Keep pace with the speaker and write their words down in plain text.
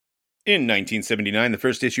In 1979, the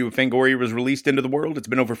first issue of Fangoria was released into the world. It's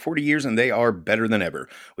been over 40 years, and they are better than ever,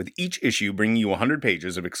 with each issue bringing you 100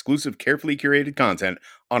 pages of exclusive, carefully curated content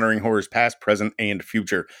honoring horror's past, present, and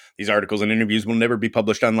future. These articles and interviews will never be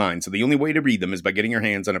published online, so the only way to read them is by getting your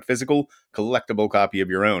hands on a physical, collectible copy of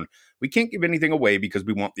your own. We can't give anything away because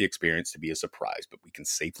we want the experience to be a surprise, but we can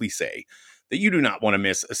safely say that you do not want to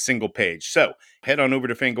miss a single page. So head on over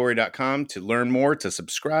to Fangoria.com to learn more, to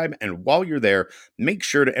subscribe, and while you're there, make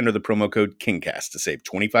sure to enter the promo code KINGCAST to save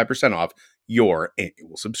 25% off your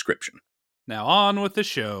annual subscription. Now on with the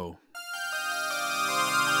show.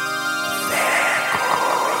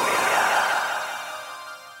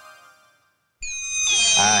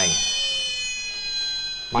 Hi,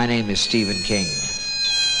 my name is Stephen King.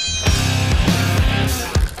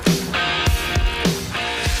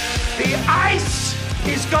 The ice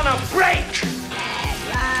is gonna break!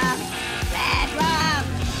 Red rum!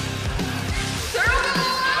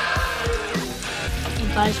 You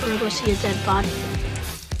guys want to go see a dead body?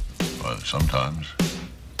 Well, sometimes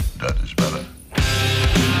dead is better.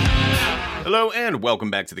 Hello and welcome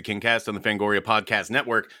back to the KingCast on the Fangoria Podcast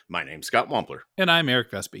Network. My name's Scott Wampler. And I'm Eric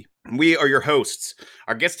Vespi. We are your hosts.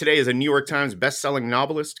 Our guest today is a New York Times best-selling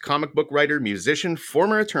novelist, comic book writer, musician,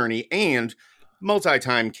 former attorney, and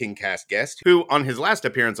multi-time KingCast guest who, on his last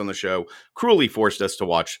appearance on the show, cruelly forced us to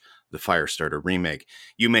watch the Firestarter remake.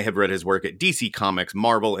 You may have read his work at DC Comics,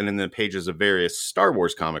 Marvel, and in the pages of various Star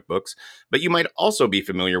Wars comic books, but you might also be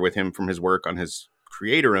familiar with him from his work on his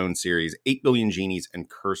creator-owned series, 8 Billion Genies and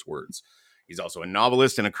Curse Words. He's also a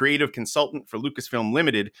novelist and a creative consultant for Lucasfilm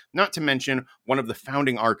Limited, not to mention one of the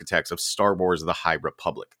founding architects of Star Wars: The High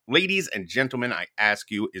Republic. Ladies and gentlemen, I ask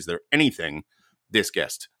you, is there anything this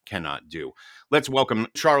guest cannot do? Let's welcome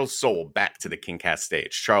Charles Soule back to the KingCast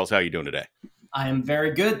stage. Charles, how are you doing today? I am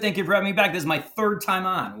very good. Thank you for having me back. This is my third time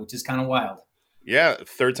on, which is kind of wild. Yeah,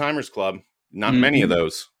 Third Timers Club. Not many of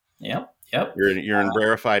those. Yep. You're in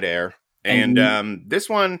rarefied air. And this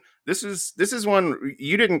is one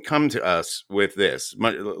you didn't come to us with this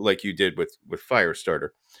like you did with Firestarter.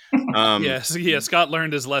 Yes, Scott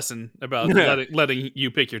learned his lesson about letting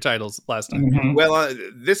you pick your titles last time. Mm-hmm. Well,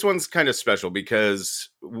 this one's kind of special because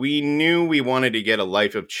we knew we wanted to get a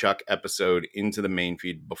Life of Chuck episode into the main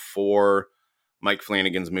feed before Mike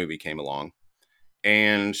Flanagan's movie came along.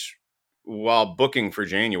 And while booking for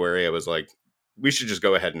January, I was like, we should just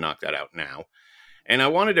go ahead and knock that out now. And I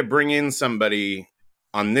wanted to bring in somebody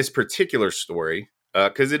on this particular story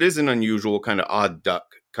because it is an unusual kind of odd duck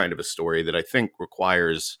kind of a story that I think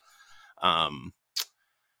requires a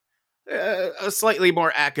slightly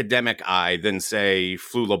more academic eye than, say,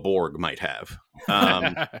 Flula Borg might have.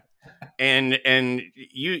 And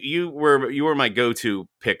you were my go-to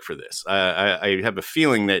pick for this. I have a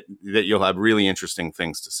feeling that you'll have really interesting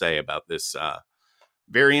things to say about this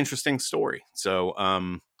very interesting story. So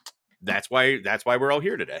that's why we're all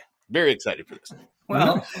here today. Very excited for this.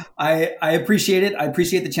 Well, I appreciate it. I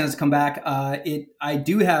appreciate the chance to come back. I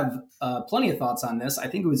do have plenty of thoughts on this. I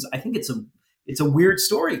think it's a weird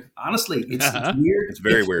story. Honestly, it's weird. It's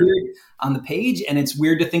very weird on the page, and it's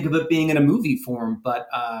weird to think of it being in a movie form. But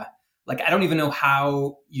I don't even know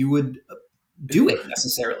how you would do it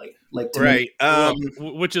necessarily. Right.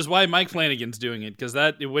 Which is why Mike Flanagan's doing it, because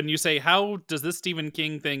that when you say how does this Stephen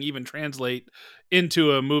King thing even translate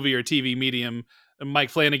into a movie or TV medium,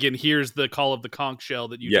 Mike Flanagan hears the call of the conch shell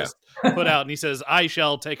that you just put out, and he says, "I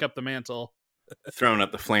shall take up the mantle." Throwing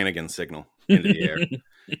up the Flanagan signal into the air.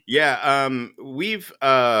 Yeah, we've.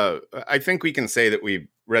 I think we can say that we've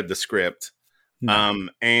read the script,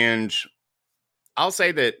 and I'll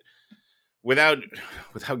say that without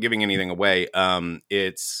giving anything away,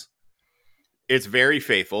 it's very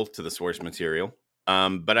faithful to the source material,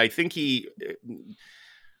 but I think he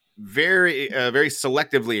very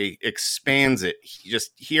selectively expands it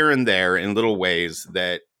just here and there in little ways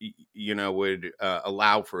that would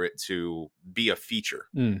allow for it to be a feature,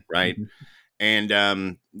 right?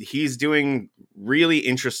 And he's doing really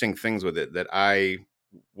interesting things with it that I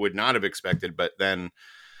would not have expected, but then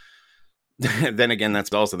again,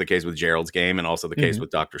 that's also the case with Gerald's Game and also the case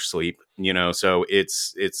with Dr. Sleep, so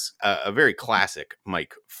it's a very classic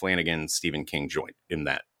Mike Flanagan, Stephen King joint in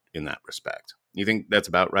that respect. You think that's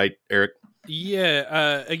about right, Eric?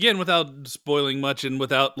 Yeah. Again, without spoiling much and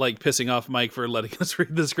without pissing off Mike for letting us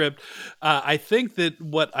read the script, I think that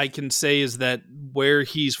what I can say is that where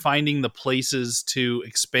he's finding the places to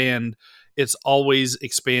expand, it's always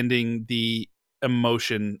expanding the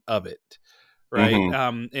emotion of it. right?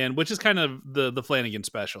 Mhm. And which is kind of the Flanagan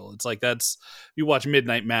special. It's like that's you watch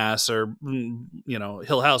Midnight Mass or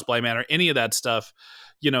Hill House, Bly Manor, any of that stuff.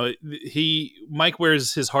 Mike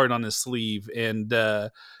wears his heart on his sleeve, and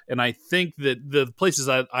I think that the places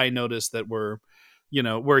that I noticed that were,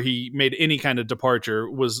 where he made any kind of departure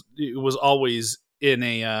was always in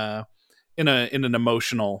in an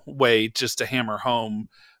emotional way, just to hammer home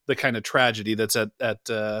the kind of tragedy that's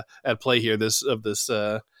at play here. This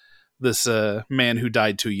man who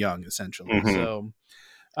died too young, essentially. Mhm. So,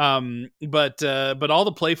 but all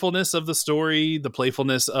the playfulness of the story, the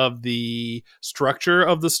playfulness of the structure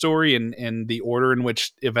of the story, and the order in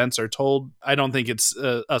which events are told, I don't think it's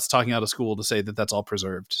us talking out of school to say that that's all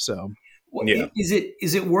preserved. So, Yeah.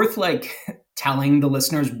 Is it worth like telling the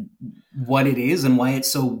listeners what it is and why it's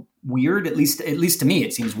so weird? At least to me,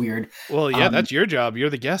 it seems weird. well, yeah, that's your job. You're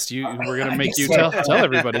the guest. We're gonna I make guess you so. tell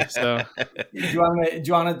everybody. So, Do you want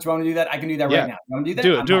to do that? I can do that Yeah. right now. You want to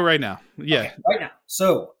do that? do it right now. Yeah. Okay, right now.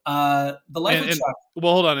 So, the life of And Chuck.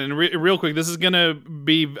 well, hold on, and real quick, this is gonna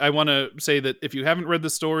be. I want to say that if you haven't read the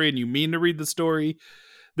story and you mean to read the story,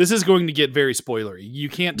 this is going to get very spoilery. You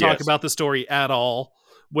can't talk Yes. about the story at all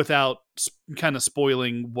without kind of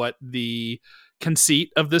spoiling what the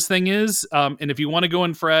conceit of this thing is. And if you want to go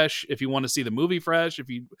in fresh, if you want to see the movie fresh,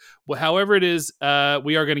 however it is,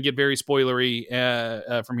 we are going to get very spoilery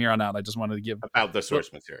from here on out. I just wanted to give About the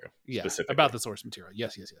source material. yeah, Specifically. about the source material.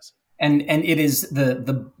 Yes. And it is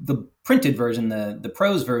the printed version, the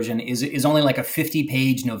prose version is only like a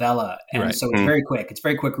 50-page novella, and Right. so it's very quick. It's a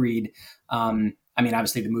very quick read. I mean,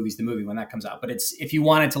 obviously the movie's the movie when that comes out, but it's if you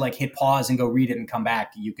wanted to like hit pause and go read it and come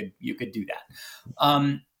back, you could do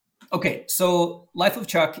that. Okay, so Life of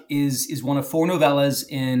Chuck is one of 4 novellas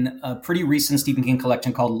in a pretty recent Stephen King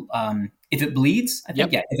collection called If It Bleeds. I think,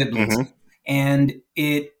 Yep. yeah, If It Bleeds, Mhm. and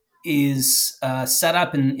it is set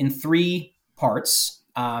up in 3 parts,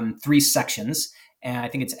 3 sections, and I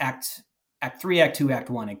think it's Act 3, Act 2, Act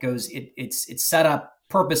 1. It's set up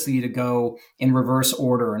purposely to go in reverse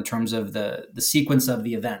order in terms of the sequence of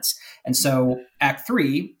the events, and so Act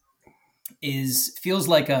 3 feels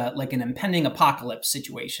like an impending apocalypse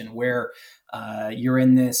situation where you're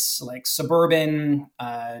in this like suburban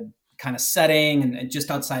kind of setting and just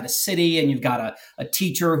outside a city, and you've got a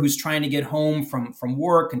teacher who's trying to get home from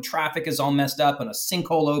work, and traffic is all messed up, and a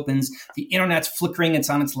sinkhole opens, the internet's flickering, it's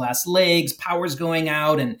on its last legs, power's going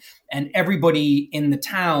out, and everybody in the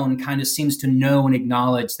town kind of seems to know and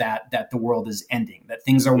acknowledge that the world is ending, that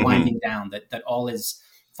things are winding down, that all is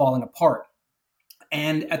falling apart.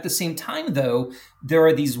 And at the same time, though, there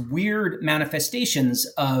are these weird manifestations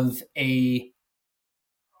of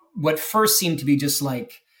what first seemed to be just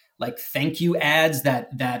like thank you ads that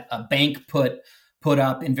a bank put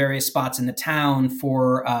up in various spots in the town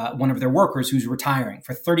for one of their workers who's retiring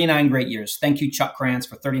for 39 great years. Thank you, Chuck Krantz,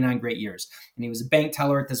 for 39 great years. And he was a bank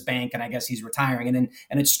teller at this bank, and I guess he's retiring. And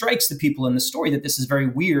it strikes the people in the story that this is very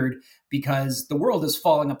weird because the world is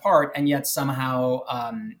falling apart, and yet somehow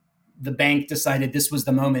the bank decided this was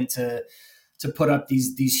the moment to put up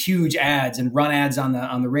these huge ads and run ads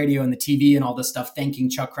on the radio and the TV and all this stuff, thanking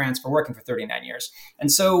Chuck Krantz for working for 39 years.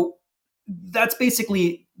 And so that's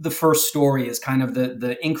basically the first story, is kind of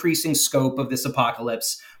the increasing scope of this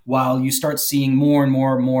apocalypse while you start seeing more and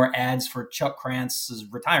more ads for Chuck Krantz's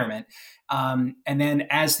retirement. And then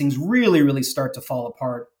as things really, really start to fall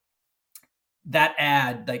apart, that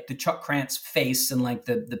ad, like the Chuck Krantz face and like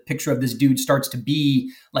the picture of this dude starts to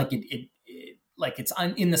be like like it's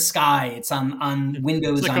in the sky, it's on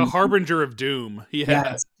windows. It's like a harbinger of doom.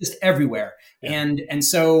 Yeah, it's just everywhere. Yeah. And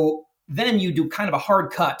so then you do kind of a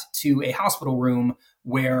hard cut to a hospital room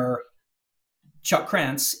where Chuck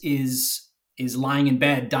Krantz is lying in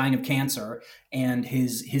bed dying of cancer, and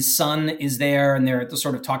his son is there, and they're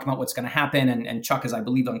sort of talking about what's going to happen, and Chuck is, I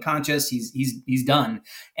believe, unconscious. He's done.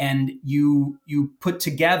 And you put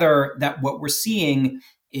together that what we're seeing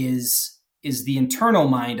is the internal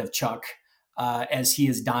mind of Chuck as he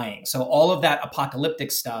is dying. So all of that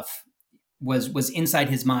apocalyptic stuff was inside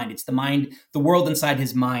his mind. It's the world inside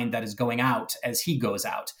his mind that is going out as he goes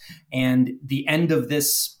out. And the end of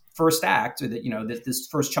this first act, or this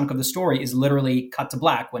first chunk of the story, is literally cut to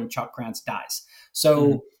black when Chuck Krantz dies.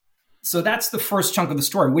 So that's the first chunk of the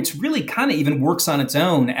story, which really kind of even works on its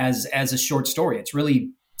own as a short story. It's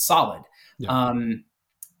really solid. Yeah.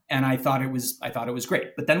 And I thought it was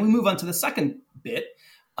great. But then we move on to the second bit,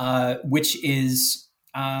 which is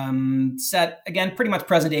set again pretty much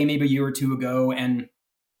present day, maybe a year or two ago, and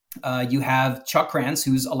you have Chuck Krantz,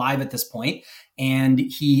 who's alive at this point, and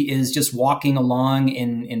he is just walking along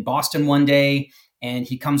in Boston one day, and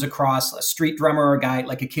he comes across a street drummer, a guy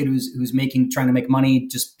like a kid who's trying to make money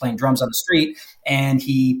just playing drums on the street, and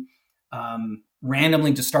he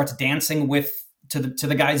randomly just starts dancing to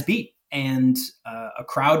the guy's beat. And a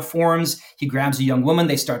crowd forms. He grabs a young woman.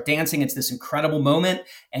 They start dancing. It's this incredible moment.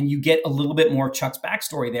 And you get a little bit more of Chuck's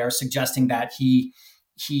backstory there, suggesting that he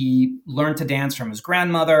learned to dance from his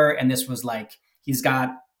grandmother. And this was like, he's got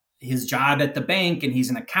his job at the bank and he's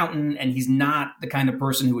an accountant, and he's not the kind of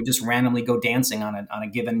person who would just randomly go dancing on a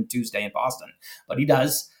given Tuesday in Boston, but he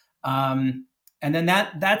does. And then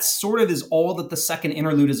that sort of is all that the second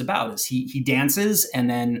interlude is about, is he dances and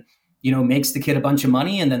then, makes the kid a bunch of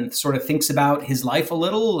money, and then sort of thinks about his life a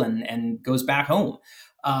little and goes back home.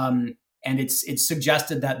 And it's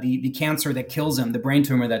suggested that the cancer that kills him, the brain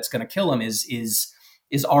tumor that's going to kill him, is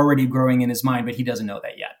already growing in his mind, but he doesn't know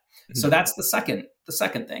that yet. Mm-hmm. So that's the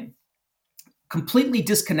second thing. Completely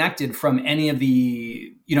disconnected from any of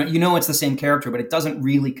the, it's the same character, but it doesn't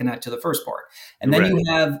really connect to the first part. And then you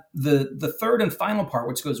have the third and final part,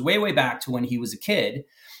 which goes way, way back to when he was a kid,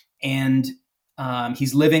 and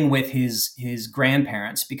he's living with his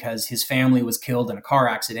grandparents because his family was killed in a car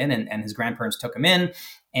accident, and his grandparents took him in.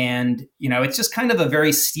 And, it's just kind of a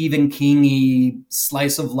very Stephen King-y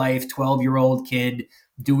slice of life, 12-year-old kid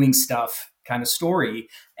doing stuff kind of story.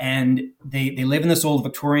 And they live in this old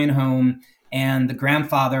Victorian home, and the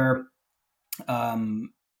grandfather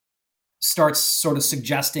starts sort of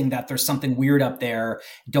suggesting that there's something weird up there.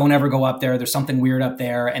 Don't ever go up there. There's something weird up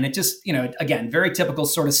there. And it just, again, very typical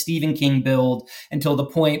sort of Stephen King build, until the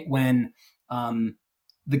point when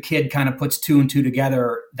the kid kind of puts two and two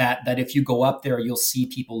together that if you go up there, you'll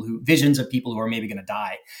see visions of people who are maybe going to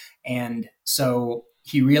die. And so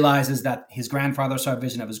he realizes that his grandfather saw a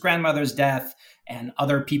vision of his grandmother's death and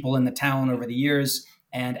other people in the town over the years.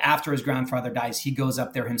 And after his grandfather dies, he goes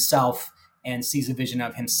up there himself and sees a vision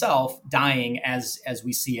of himself dying, as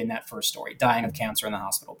we see in that first story, dying of cancer in the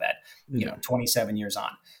hospital bed, 27 years on.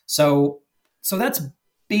 So that's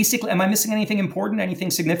basically, am I missing anything important, anything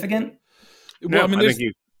significant? No, I think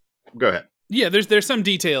you go ahead. Yeah, there's some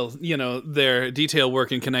detail, their detail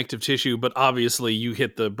work in connective tissue, but obviously you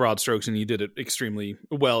hit the broad strokes and you did it extremely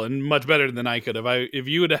well and much better than I could have. If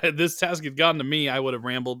you would have had this task had gone to me, I would have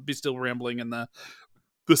be still rambling in the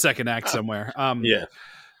second act somewhere.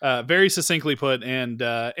 Very succinctly put, and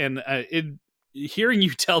hearing you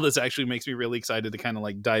tell this actually makes me really excited to kind of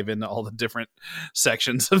like dive into all the different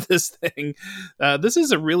sections of this thing. This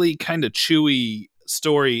is a really kind of chewy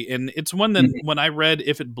story, and it's one that when I read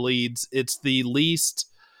If It Bleeds, it's the least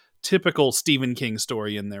typical Stephen King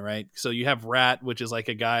story in there, right? So you have Rat, which is like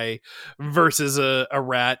a guy versus a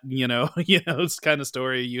rat, it's kind of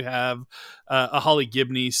story. You have a Holly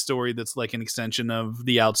Gibney story that's like an extension of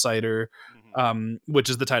The Outsider, which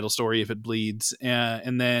is the title story, If It Bleeds.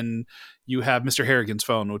 And then you have Mr. Harrigan's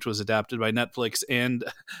Phone, which was adapted by Netflix, and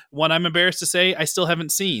one I'm embarrassed to say I still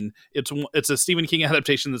haven't seen. It's a Stephen King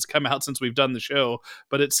adaptation that's come out since we've done the show,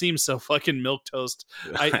 but it seems so fucking milquetoast.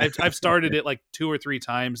 I've started it like 2 or 3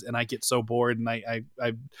 times, and I get so bored, and I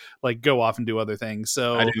like go off and do other things.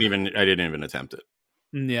 So I didn't even attempt it.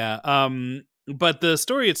 Yeah. But the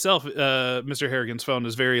story itself, Mr. Harrigan's Phone,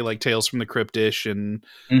 is very like Tales from the Crypt-ish, and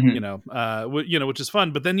which is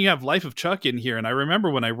fun. But then you have Life of Chuck in here, and I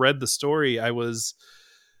remember when I read the story, I was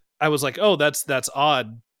like, oh, that's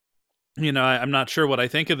odd. I'm not sure what I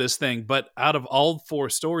think of this thing, but out of all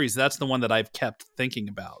 4 stories, that's the one that I've kept thinking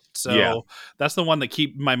about. So that's the one that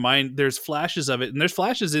keep my mind. There's flashes of it, and there's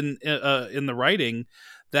flashes in the writing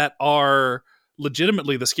that are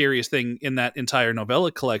legitimately the scariest thing in that entire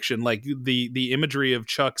novella collection. Like the imagery of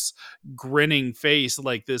Chuck's grinning face,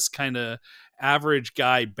 like this kind of average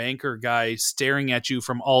guy, banker guy, staring at you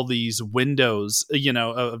from all these windows,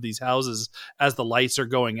 of these houses as the lights are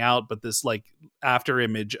going out, but this like after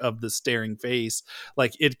image of the staring face,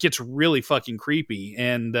 like it gets really fucking creepy.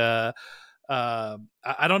 And I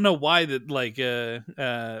don't know why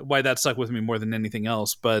that stuck with me more than anything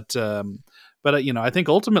else, but I think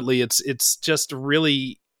ultimately it's just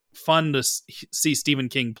really fun to see Stephen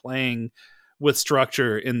King playing with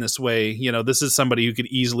structure in this way. This is somebody who could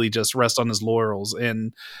easily just rest on his laurels,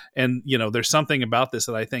 and there's something about this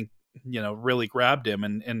that I think really grabbed him,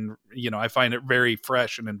 and I find it very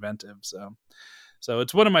fresh and inventive. So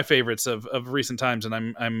it's one of my favorites of recent times, and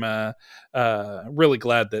I'm really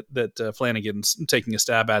glad that Flanagan's taking a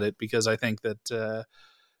stab at it, because I think that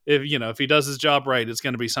if he does his job right, it's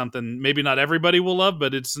going to be something maybe not everybody will love,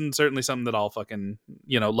 but it's certainly something that I'll fucking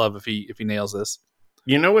love if he nails this.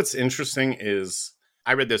 What's interesting is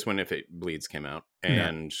I read this when If It Bleeds came out,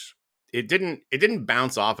 and it didn't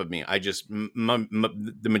bounce off of me. I just the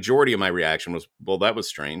majority of my reaction was, well, that was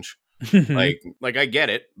strange. like I get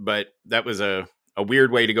it, but that was a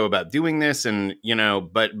weird way to go about doing this. And,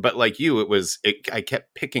 but like you, I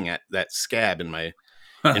kept picking at that scab in my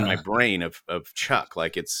brain of Chuck.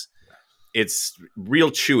 Like it's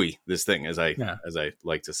real chewy, this thing, as I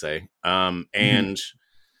like to say. But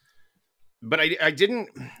I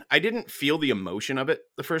didn't feel the emotion of it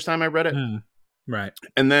the first time I read it. Right.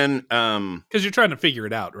 And then because you're trying to figure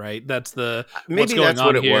it out, right? That's maybe what's going that's on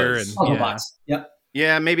what it here. was. And,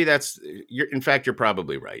 yeah, maybe in fact, you're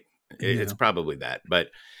probably right. It's probably that, but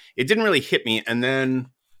it didn't really hit me. And then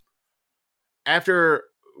after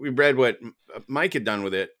we read what Mike had done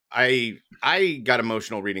with it, I got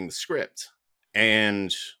emotional reading the script,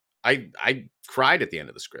 and I cried at the end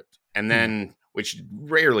of the script, and then which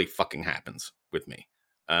rarely fucking happens with me.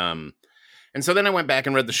 And so then I went back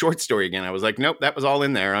and read the short story again. I was like, nope, that was all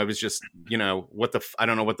in there. I was just, I don't know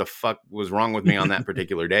what the fuck was wrong with me on that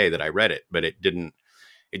particular day that I read it, but it didn't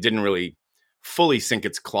really fully sink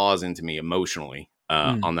its claws into me emotionally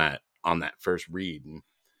on that first read. And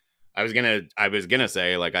I was gonna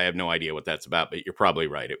say, like, I have no idea what that's about, but you're probably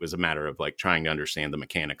right. It was a matter of like trying to understand the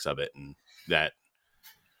mechanics of it, and that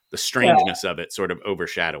the strangeness of it sort of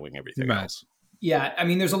overshadowing everything else. Yeah, I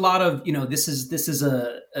mean, there's a lot of, this is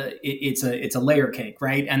it's a layer cake,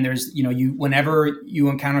 right? And there's, whenever you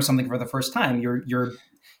encounter something for the first time, you're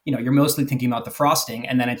mostly thinking about the frosting,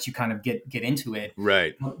 and then as you kind of get into it,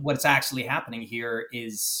 right? What's actually happening here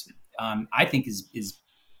is, I think, is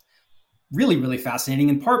really, really fascinating.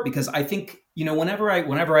 In part because I think, whenever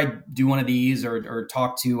I do one of these or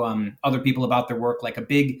talk to other people about their work, like a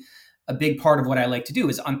big part of what I like to do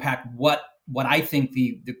is unpack what I think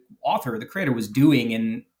the author, the creator, was doing,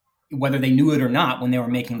 and whether they knew it or not when they were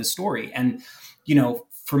making the story. And,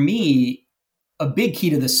 for me, a big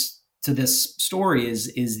key to this story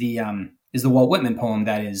is the Walt Whitman poem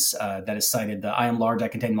that is cited, the "I am large, I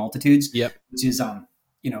contain multitudes," which is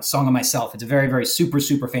Song of Myself. It's a very, very super,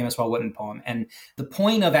 super famous Walt Whitman poem. And the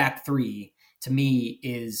point of Act 3 to me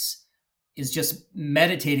is just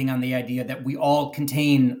meditating on the idea that we all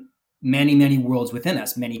contain many, many worlds within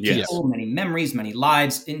us, many people, many memories, many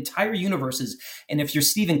lives, entire universes. And if you're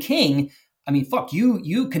Stephen King, I mean, fuck,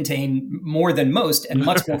 you contain more than most, and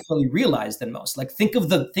much more fully realized than most. Like, think of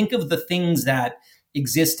the things that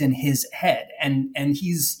exist in his head, and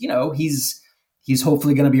he's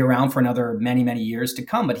hopefully going to be around for another many, many years to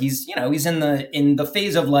come. But he's in the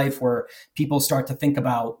phase of life where people start to think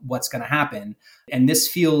about what's going to happen. And this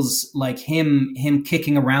feels like him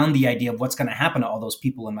kicking around the idea of what's going to happen to all those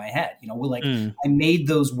people in my head. I made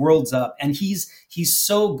those worlds up, and he's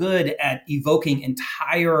so good at evoking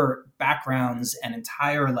entire backgrounds and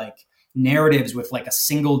entire like narratives with like a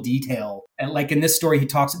single detail. And like in this story,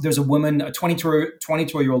 there's a woman, a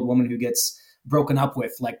 22-year-old woman who gets broken up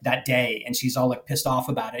with like that day, and she's all like pissed off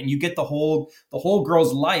about it, and you get the whole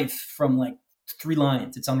girl's life from like 3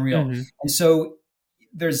 lines. It's unreal. And so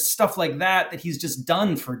there's stuff like that he's just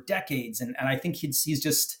done for decades, and I think he's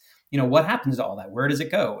just, what happens to all that? Where does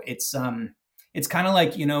it go? It's kind of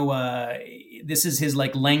like, this is his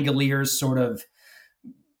like Langoliers sort of,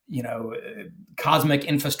 cosmic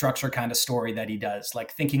infrastructure kind of story that he does,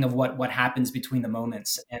 like thinking of what happens between the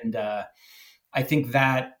moments. And I think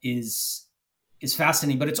that is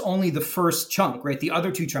fascinating, but it's only the first chunk, right? The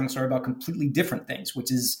other 2 chunks are about completely different things,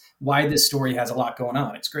 which is why this story has a lot going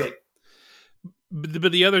on. It's great.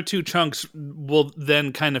 But the other 2 chunks will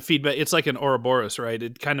then kind of feed back. It's like an Ouroboros, right?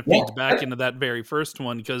 It kind of feeds back into that very first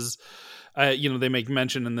one, because they make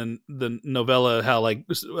mention in the novella how like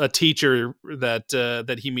a teacher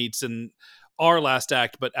that he meets in our last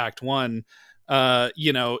act, but Act 1,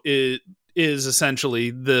 is essentially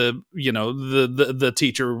the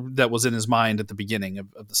teacher that was in his mind at the beginning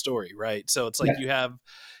of the story, right? So it's like you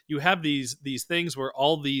have these things where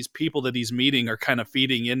all these people that he's meeting are kind of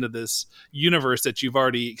feeding into this universe that you've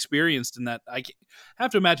already experienced, and that I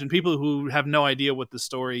have to imagine people who have no idea what the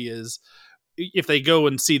story is, if they go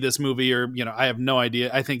and see this movie, or I have no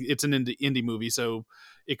idea. I think it's an indie movie, so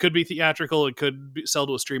it could be theatrical, it could sell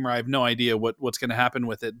to a streamer. I have no idea what's going to happen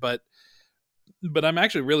with it, but I'm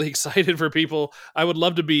actually really excited for people. I would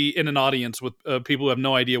love to be in an audience with people who have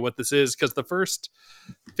no idea what this is, because the first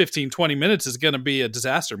 15-20 minutes is going to be a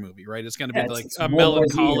disaster movie, right? It's going to be like a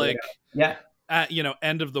melancholic,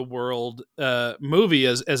 end of the world movie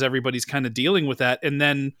as everybody's kind of dealing with that. And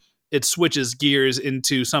then it switches gears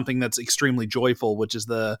into something that's extremely joyful, which is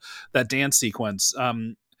that dance sequence.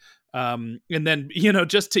 And then,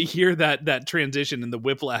 just to hear that transition and the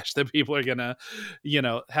whiplash that people are gonna,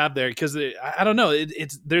 have there, because I don't know,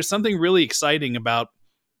 there's something really exciting about.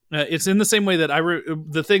 It's in the same way that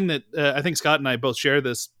the thing that I think Scott and I both share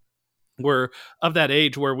this we're of that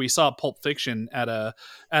age where we saw Pulp Fiction at a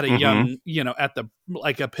young, at the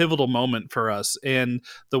like a pivotal moment for us, and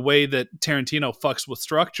the way that Tarantino fucks with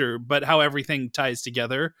structure, but how everything ties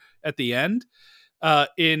together at the end. I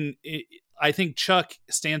think Chuck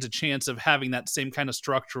stands a chance of having that same kind of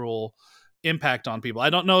structural impact on people. I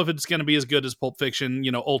don't know if it's going to be as good as Pulp Fiction,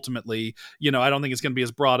 ultimately, I don't think it's going to be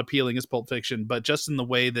as broad appealing as Pulp Fiction, but just in the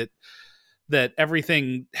way that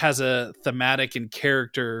everything has a thematic and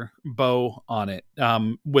character bow on it,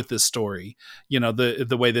 with this story,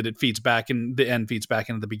 the way that it feeds back and the end feeds back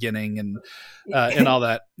into the beginning and all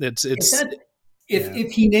that.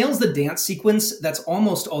 If he nails the dance sequence, that's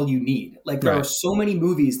almost all you need. Like there are so many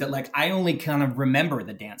movies that like I only kind of remember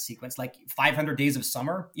the dance sequence, like 500 Days of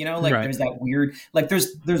Summer, there's that weird, like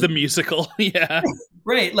there's the musical. Yeah.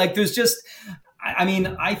 Right. Like there's just,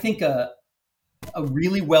 I think a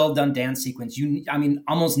really well done dance sequence,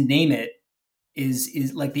 almost name it,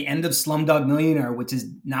 is like the end of Slumdog Millionaire, which is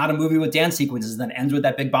not a movie with dance sequences, then ends with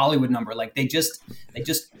that big Bollywood number. Like they just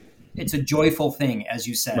it's a joyful thing, as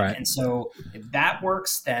you said. Right. And so if that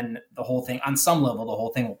works, then the whole thing, on some level, the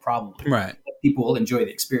whole thing will probably people will enjoy the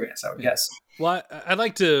experience, I would guess. Well, I'd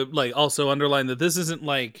like to also underline that this isn't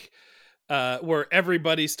like where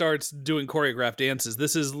everybody starts doing choreographed dances.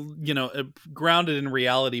 This is, grounded in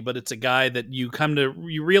reality, but it's a guy that you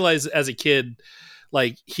realize as a kid,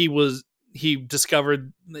 like he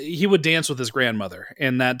discovered he would dance with his grandmother,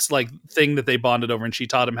 and that's like thing that they bonded over, and she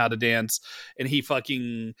taught him how to dance, and he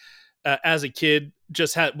fucking as a kid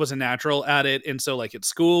just was a natural at it. And so like at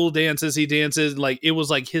school he dances, like it was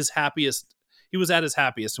like his happiest. He was at his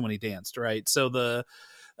happiest when he danced. Right. So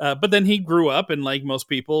but then he grew up, and like most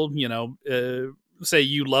people, say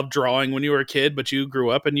you loved drawing when you were a kid, but you grew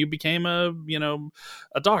up and you became a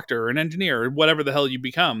doctor or an engineer or whatever the hell you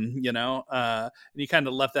become, and you kind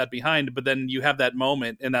of left that behind. But then you have that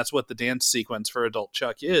moment, and that's what the dance sequence for adult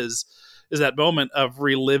Chuck is that moment of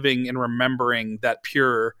reliving and remembering that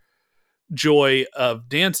pure joy of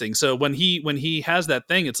dancing. So when he has that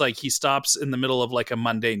thing, it's like he stops in the middle of like a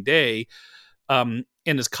mundane day, and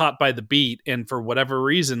is caught by the beat, and for whatever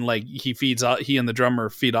reason, like he and the drummer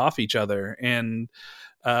feed off each other, and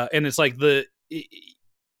it's like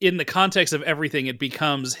in the context of everything, it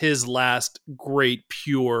becomes his last great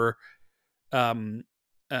pure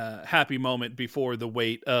happy moment before the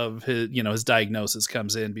weight of his diagnosis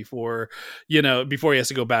comes in, before he has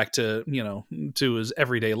to go back to to his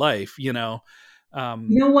everyday life.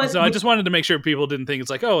 What? So I just wanted to make sure people didn't think it's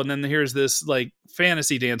like, oh, and then here's this like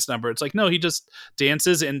fantasy dance number. It's like, no, he just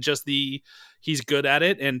dances, and just he's good at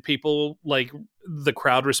it, and people like the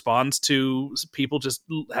crowd responds to people just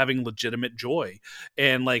having legitimate joy,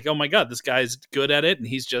 and like, oh my God, this guy's good at it, and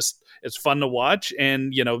it's fun to watch,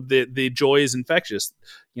 and the joy is infectious,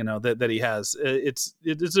 that he has. It's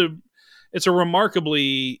a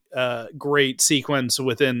remarkably great sequence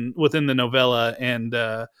within the novella, and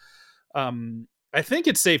I think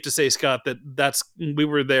it's safe to say, Scott, we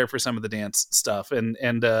were there for some of the dance stuff,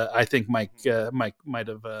 and I think Mike might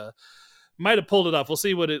have pulled it off. We'll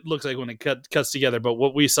see what it looks like when it cuts together, but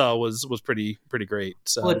what we saw was pretty great.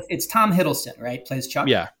 So well, it's Tom Hiddleston, right? Plays Chuck.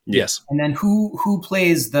 Yeah. Yes. And then who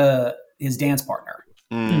plays his dance partner?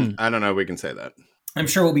 I don't know. We can say that. I'm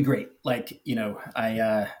sure it'll be great. Like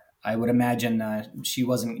I would imagine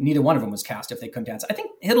neither one of them was cast if they couldn't dance. I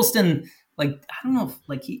think Hiddleston. Like, I don't know if,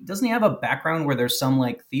 like, doesn't he have a background where there's some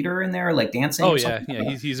like theater in there, like dancing? Oh yeah.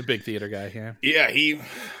 He's a big theater guy. Yeah. Yeah.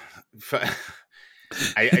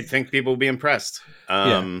 I think people will be impressed.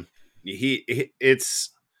 It's.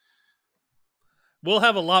 We'll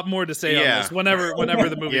have a lot more to say on this whenever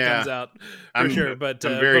the movie comes out, for sure. But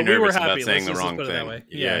I'm very nervous we were happy. about saying the wrong put it thing.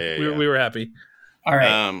 That way. We were happy. All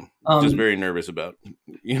right. Just very nervous about.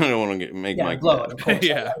 You don't want to make Mike blow it, of course.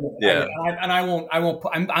 Yeah. I won't.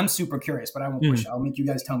 I'm super curious, but I won't push it. I'll make you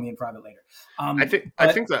guys tell me in private later. I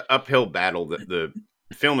think the uphill battle that the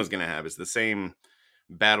film is going to have is the same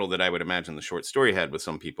battle that I would imagine the short story had with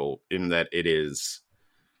some people, in that it is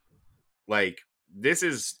like, this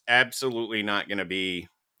is absolutely not going to be.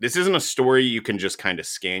 This isn't a story you can just kind of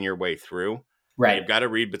scan your way through. Right. You've got to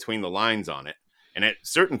read between the lines on it. And at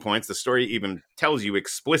certain points, the story even tells you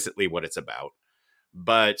explicitly what it's about.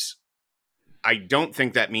 But I don't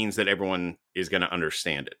think that means that everyone is going to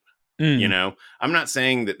understand it. I'm not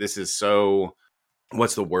saying that this is so,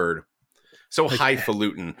 what's the word? So like,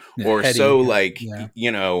 highfalutin or heady, so like,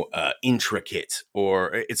 intricate,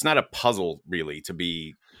 or it's not a puzzle really to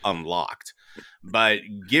be unlocked. But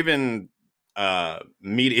given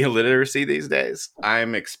media literacy these days,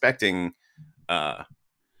 I'm expecting that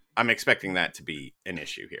to be an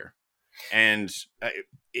issue here. And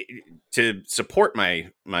to support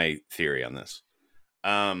my theory on this,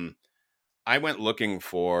 I went looking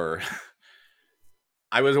for.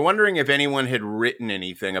 I was wondering if anyone had written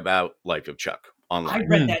anything about Life of Chuck online. I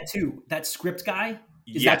read that too. That script guy.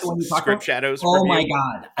 Is yes, that the one you talk Script about? Shadows. Oh review my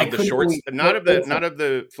god! Of the shorts, not of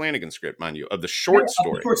the Flanagan script, mind you, of the short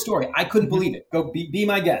story. The short story. I couldn't believe it. Go be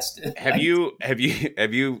my guest. Have you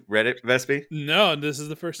read it, Vespi? No, this is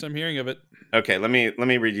the first I'm hearing of it. Okay, let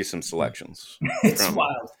me read you some selections. It's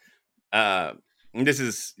wild. This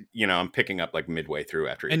is, I'm picking up like midway through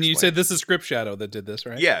after. And you said this is Script Shadow that did this,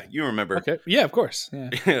 right? Yeah, you remember? Okay, yeah, of course.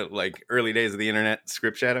 Yeah, like early days of the internet,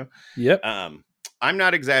 Script Shadow. Yep. I'm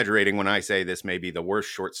not exaggerating when I say this may be the worst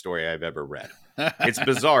short story I've ever read. It's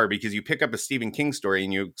bizarre because you pick up a Stephen King story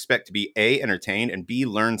and you expect to be A, entertained, and B,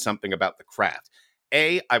 learn something about the craft.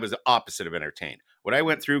 A, I was the opposite of entertained. What I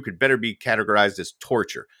went through could better be categorized as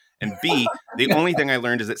torture. And B, the only thing I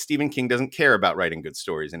learned is that Stephen King doesn't care about writing good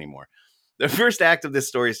stories anymore. The first act of this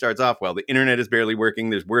story starts off well. The internet is barely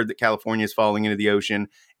working. There's word that California is falling into the ocean.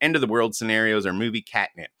 End of the world scenarios are movie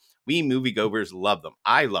catnip. We moviegoers love them.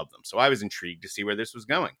 I love them. So I was intrigued to see where this was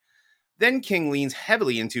going. Then King leans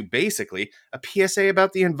heavily into basically a PSA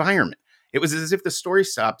about the environment. It was as if the story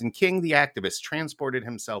stopped and King, the activist, transported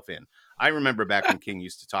himself in. I remember back when King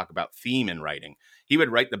used to talk about theme in writing. He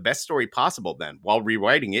would write the best story possible then. While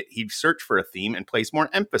rewriting it, he'd search for a theme and place more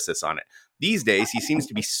emphasis on it. These days, he seems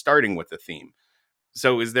to be starting with a theme.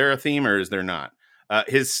 So is there a theme or is there not?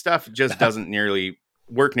 His stuff just doesn't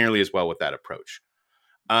work nearly as well with that approach.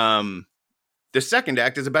 The second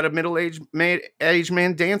act is about a middle-aged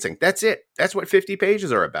man dancing. That's it. That's what 50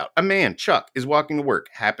 pages are about. A man, Chuck, is walking to work,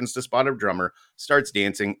 happens to spot a drummer, starts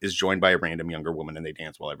dancing, is joined by a random younger woman, and they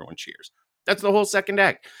dance while everyone cheers. That's the whole second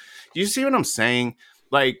act. Do you see what I'm saying?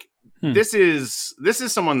 Like, this is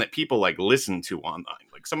someone that people like listen to online,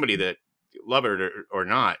 like somebody that, love it or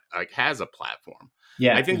not, like has a platform.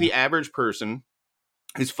 Yeah, I think the average person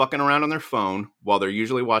is fucking around on their phone while they're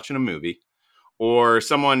usually watching a movie, or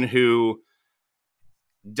someone who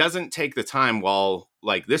doesn't take the time while,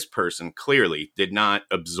 like, this person clearly did not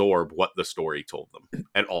absorb what the story told them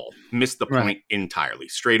at all. Missed the point entirely,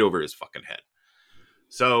 straight over his fucking head.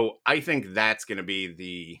 So I think that's going to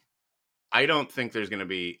be I don't think there's going to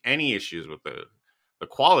be any issues with the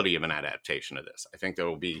quality of an adaptation of this. I think there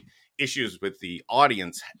will be issues with the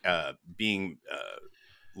audience being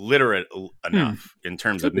literate enough in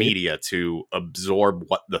terms of media to absorb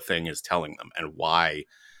what the thing is telling them and why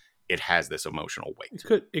it has this emotional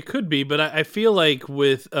weight. It could be, but I feel like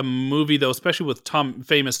with a movie though, especially with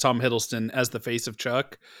famous Tom Hiddleston as the face of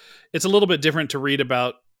Chuck, it's a little bit different to read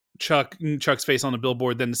about Chuck's face on a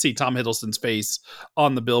billboard than to see Tom Hiddleston's face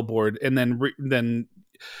on the billboard and then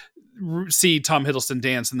see Tom Hiddleston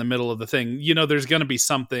dance in the middle of the thing. There's going to be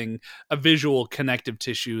something, a visual connective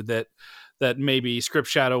tissue that maybe Script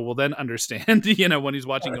Shadow will then understand, when he's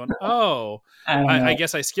watching going, oh, I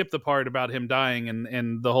guess I skipped the part about him dying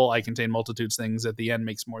and the whole I contain multitudes things at the end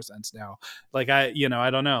makes more sense now. Like, I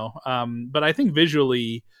don't know. But I think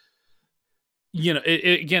visually,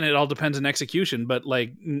 it all depends on execution, but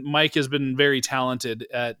like Mike has been very talented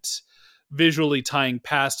at visually tying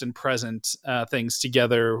past and present things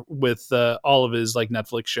together with all of his like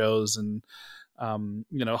Netflix shows and,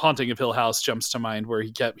 Haunting of Hill House jumps to mind where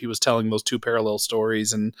he was telling those two parallel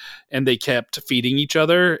stories and they kept feeding each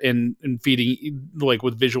other and feeding like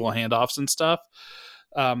with visual handoffs and stuff.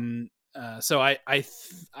 So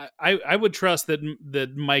I would trust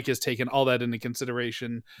that Mike has taken all that into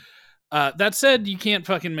consideration. That said, you can't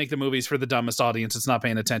fucking make the movies for the dumbest audience that's not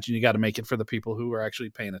paying attention. You got to make it for the people who are actually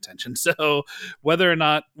paying attention. So whether or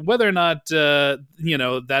not that's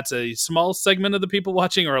a small segment of the people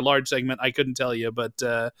watching or a large segment, I couldn't tell you. But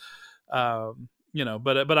but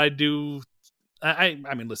I do.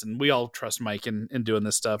 I mean, listen, we all trust Mike in doing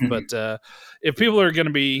this stuff. Mm-hmm. But if people are going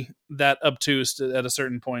to be that obtuse at a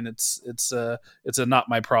certain point, it's a not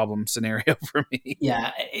my problem scenario for me.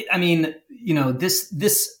 Yeah, I mean,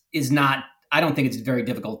 this is not. I don't think it's very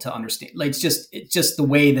difficult to understand. Like, it's just the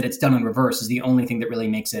way that it's done in reverse is the only thing that really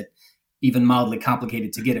makes it even mildly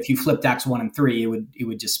complicated to get. If you flipped acts 1 and 3, it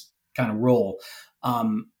would just kind of roll.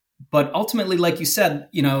 But ultimately, like you said,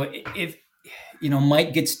 if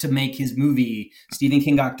Mike gets to make his movie, Stephen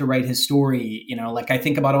King got to write his story, like I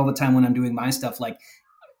think about all the time when I'm doing my stuff, like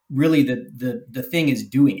really the thing is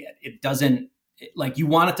doing it. It doesn't, like, you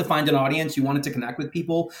want it to find an audience, you want it to connect with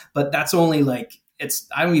people, but that's only like,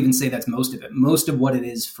 I don't even say that's most of it. Most of what it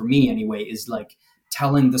is for me anyway is like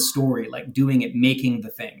telling the story, like doing it, making the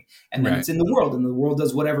thing. And then Right. it's in the world, and the world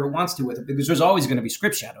does whatever it wants to with it, because there's always going to be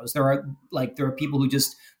script shadows. There are people who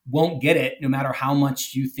just won't get it no matter how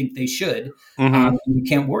much you think they should. And you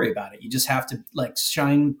can't worry about it. You just have to like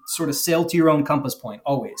sort of sail to your own compass point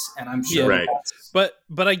always. And I'm sure Right.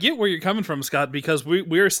 But I get where you're coming from, Scott, because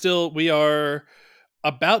we are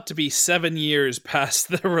about to be 7 years past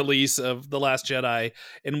the release of The Last Jedi,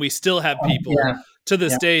 and we still have people to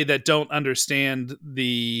this day that don't understand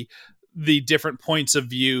the different points of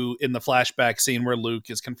view in the flashback scene where Luke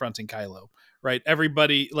is confronting Kylo, right?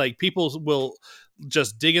 Everybody, like, people will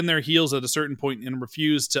just dig in their heels at a certain point and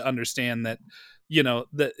refuse to understand that,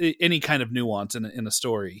 that any kind of nuance in a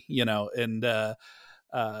story, and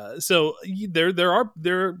so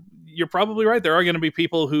you're probably right. There are going to be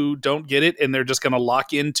people who don't get it, and they're just going to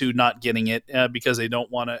lock into not getting it because they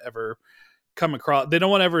don't want to ever come across. They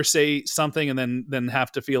don't want to ever say something and then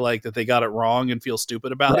have to feel like that they got it wrong and feel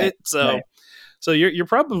stupid about it. So, so you're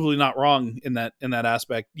probably not wrong in that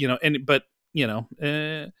aspect, if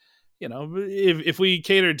we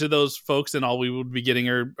catered to those folks, then all we would be getting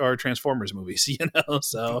are Transformers movies,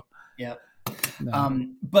 So yeah. No.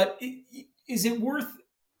 But is it worth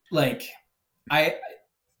like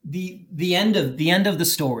the end of the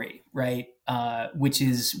story, right? Which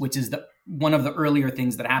is the one of the earlier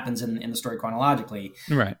things that happens in the story chronologically,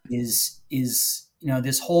 right? Is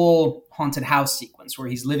this whole haunted house sequence where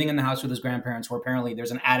he's living in the house with his grandparents, where apparently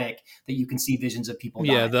there's an attic that you can see visions of people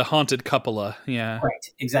dying. Yeah, the haunted cupola. Yeah, right,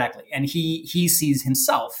 exactly. And he sees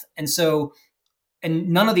himself, and so. And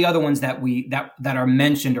none of the other ones that are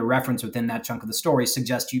mentioned or referenced within that chunk of the story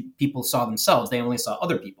suggest people saw themselves. They only saw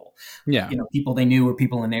other people. Yeah. People they knew or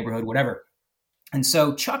people in the neighborhood, whatever. And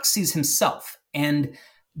so Chuck sees himself. And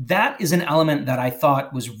that is an element that I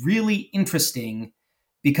thought was really interesting,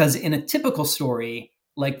 because in a typical story,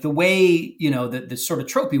 like the way, the sort of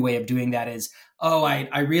tropey way of doing that is,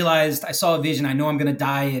 I realized I saw a vision. I know I'm going to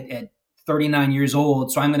die at 39 years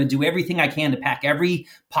old. So I'm going to do everything I can to pack every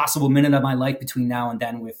possible minute of my life between now and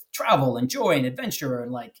then with travel and joy and adventure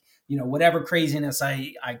and whatever craziness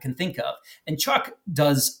I can think of. And Chuck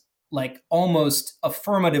does like almost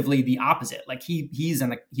affirmatively the opposite. Like he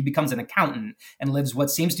becomes an accountant and lives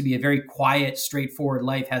what seems to be a very quiet, straightforward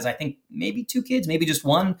life. Has, I think, maybe 2 kids, maybe just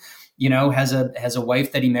one, has a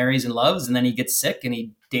wife that he marries and loves. And then he gets sick and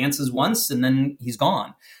he dances once and then he's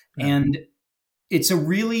gone. Yeah. And it's a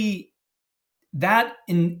really, that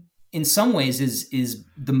in some ways is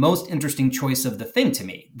the most interesting choice of the thing to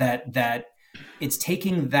me, that it's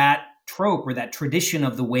taking that trope or that tradition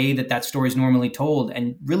of the way that story is normally told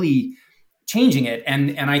and really changing it.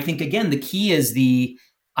 And I think, again, the key is the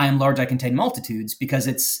I am large, I contain multitudes, because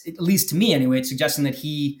it's, at least to me anyway, it's suggesting that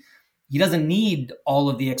he doesn't need all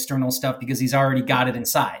of the external stuff because he's already got it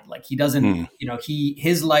inside. Like he doesn't,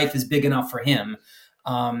 his life is big enough for him.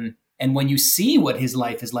 And when you see what his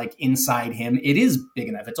life is like inside him, it is big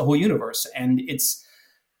enough. It's a whole universe. And it's,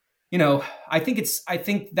 I think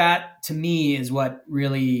that to me is what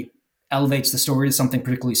really elevates the story to something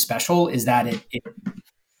particularly special, is that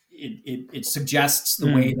it suggests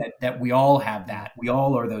the way that we all have that. We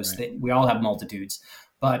all are those things. We all have multitudes.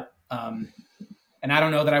 But, and I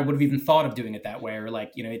don't know that I would have even thought of doing it that way, or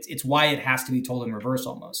it's why it has to be told in reverse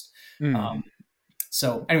almost.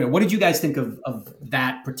 So anyway, what did you guys think of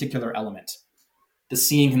that particular element? The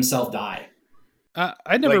seeing himself die.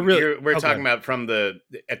 I never really. We're talking about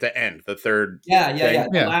at the end, the third. Yeah.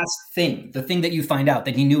 The last thing, the thing that you find out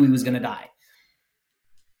that he knew he was going to die.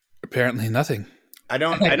 Apparently nothing. I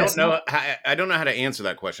don't know how to answer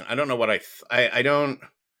that question. I don't know what how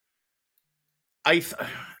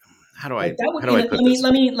do I put this?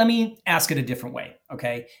 Let me ask it a different way.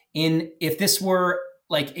 Okay. If this were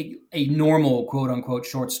like a normal quote unquote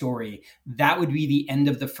short story, that would be the end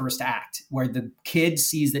of the first act, where the kid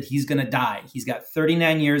sees that he's going to die. He's got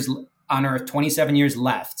 39 years on Earth, 27 years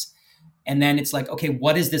left. And then it's like, okay,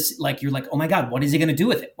 what is this? Like, you're like, oh my God, what is he going to do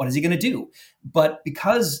with it? What is he going to do? But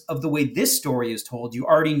because of the way this story is told, you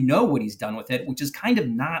already know what he's done with it, which is kind of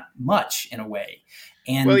not much in a way.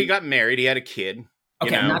 And well, he got married. He had a kid.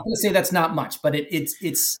 Okay, I'm not going to say that's not much, but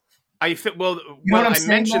it's. I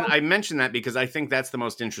mentioned that because I think that's the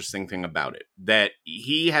most interesting thing about it, that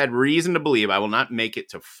he had reason to believe I will not make it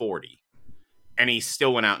to 40, and he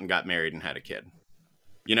still went out and got married and had a kid.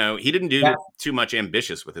 He didn't do too much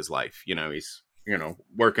ambitious with his life. He's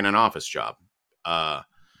working an office job,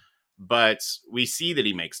 but we see that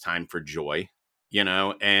he makes time for joy.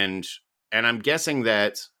 And I'm guessing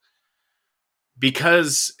that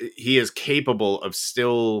because he is capable of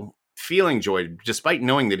still feeling joy, despite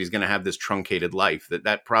knowing that he's going to have this truncated life,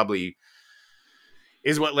 that probably,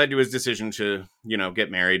 is what led to his decision to,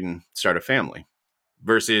 get married and start a family,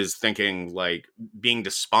 versus thinking like being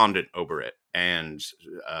despondent over it and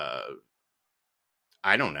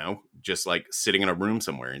I don't know, just like sitting in a room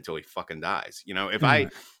somewhere until he fucking dies.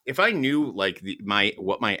 If I knew like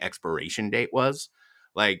what my expiration date was,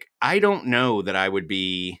 like I don't know that I would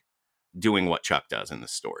be doing what Chuck does in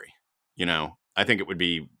this story. I think it would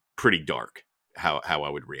be pretty dark how I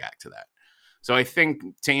would react to that. So I think,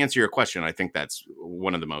 to answer your question, I think that's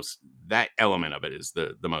one of the most, that element of it is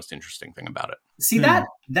the most interesting thing about it. See,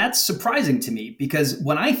 that's surprising to me, because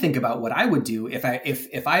when I think about what I would do if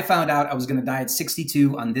I found out I was going to die at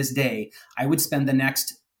 62 on this day, I would spend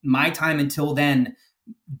my time until then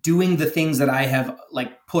doing the things that I have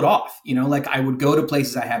like put off, like I would go to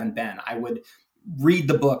places I haven't been. I would read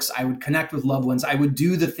the books. I would connect with loved ones. I would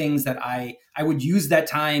do the things that I would use that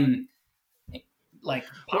time like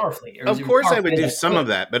powerfully. Of course I would do some of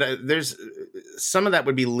that, but there's some of that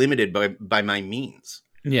would be limited by my means.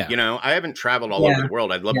 Yeah. I haven't traveled all over the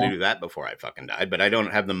world. I'd love to do that before I fucking died, but I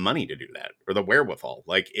don't have the money to do that or the wherewithal.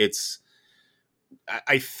 Like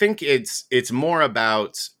I think it's more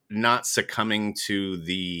about not succumbing to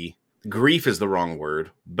the grief is the wrong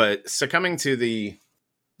word, but succumbing to the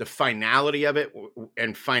finality of it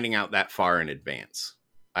and finding out that far in advance.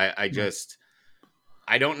 I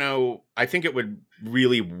don't know. I think it would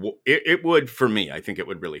really, it would for me. I think it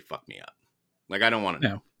would really fuck me up. Like I don't want to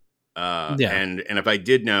know. And if I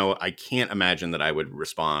did know, I can't imagine that I would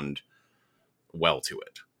respond well to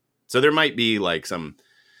it. So there might be like some,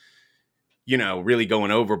 really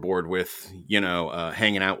going overboard with,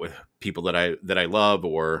 hanging out with people that I love,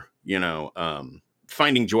 or,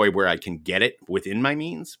 finding joy where I can get it within my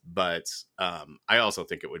means. But I also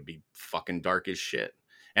think it would be fucking dark as shit.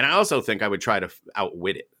 And I also think I would try to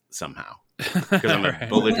outwit it somehow, because I'm a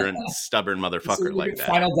belligerent, stubborn motherfucker so like that.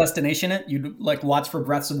 Final Destination it? You'd like watch for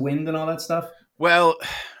breaths of wind and all that stuff? Well,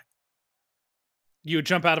 you would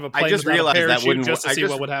jump out of a plane. I just realized that wouldn't just to see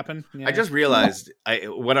what would happen. Yeah. I just realized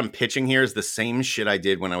what I'm pitching here is the same shit I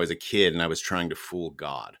did when I was a kid and I was trying to fool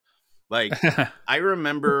God. Like I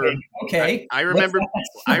remember, I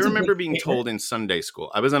remember being told in Sunday school.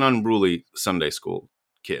 I was an unruly Sunday school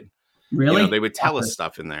kid. Really? They would tell us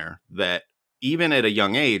stuff in there that even at a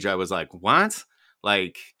young age, I was like, what?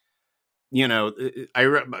 Like,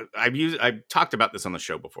 I've talked about this on the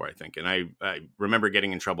show before, I think. And I remember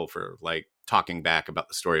getting in trouble for like talking back about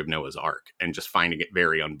the story of Noah's Ark and just finding it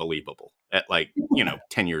very unbelievable at like,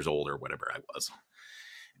 10 years old or whatever I was.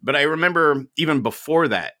 But I remember even before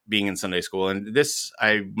that being in Sunday school, and this,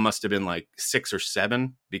 I must have been like 6 or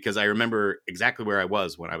 7, because I remember exactly where I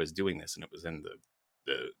was when I was doing this. And it was in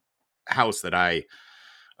the house that I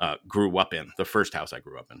grew up in, the first house I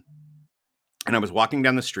grew up in. And I was walking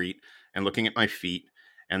down the street and looking at my feet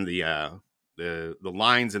and the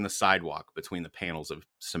lines in the sidewalk between the panels of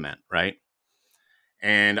cement, right?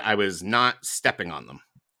 And I was not stepping on them.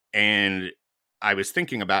 And I was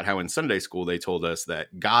thinking about how in Sunday school they told us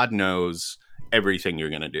that God knows everything you're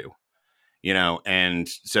going to do, and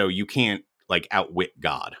so you can't like outwit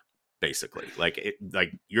God, basically. Like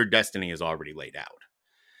your destiny is already laid out.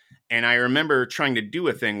 And I remember trying to do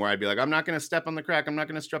a thing where I'd be like, I'm not going to step on the crack. I'm not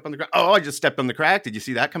going to step on the crack. Oh, I just stepped on the crack. Did you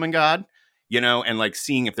see that coming, God? And like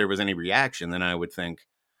seeing if there was any reaction. Then I would think,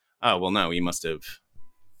 oh, well, no, he must have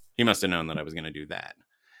known that I was going to do that.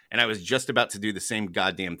 And I was just about to do the same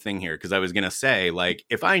goddamn thing here, because I was going to say, like,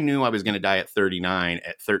 if I knew I was going to die at 39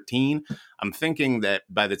 at 13, I'm thinking that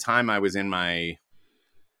by the time I was in my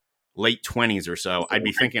late 20s or so, I'd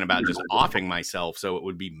be thinking about just offing myself so it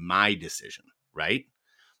would be my decision, right?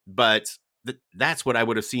 But that's what I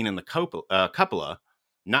would have seen in the Coppola,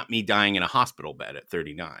 not me dying in a hospital bed at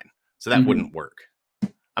 39. So that wouldn't work.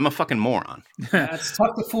 I'm a fucking moron. It's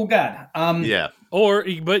tough to fool God. Yeah.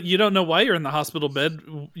 But you don't know why you're in the hospital bed.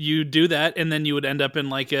 You do that, and then you would end up in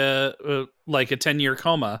like a 10-year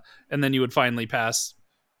coma, and then you would finally pass.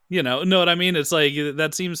 Know what I mean? It's like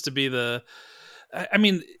that seems to be the. I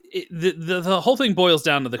mean, the whole thing boils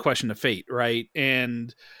down to the question of fate, right?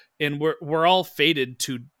 And we're all fated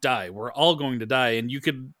to die. We're all going to die, and you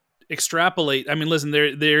could extrapolate. I mean, listen,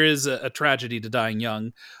 there is a tragedy to dying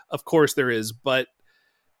young, of course there is, but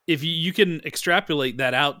if you can extrapolate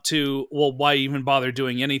that out to, well, why even bother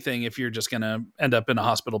doing anything if you're just going to end up in a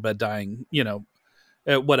hospital bed dying,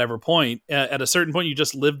 at whatever point. At a certain point, you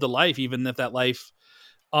just live the life, even if that life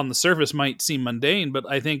on the surface might seem mundane. But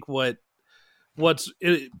I think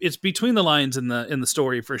it's between the lines in the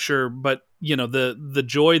story for sure. But the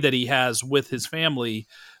joy that he has with his family,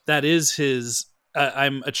 that is his.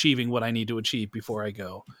 I'm achieving what I need to achieve before I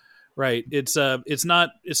go. Right. It's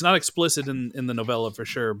not explicit in the novella for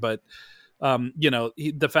sure, but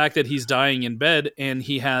the fact that he's dying in bed and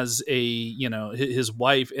he has his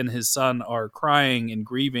wife and his son are crying and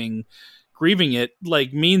grieving it,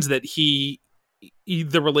 like, means that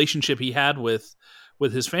the relationship he had with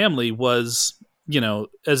his family was,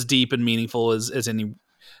 as deep and meaningful as any,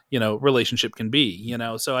 relationship can be,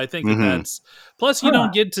 so I think that's, plus you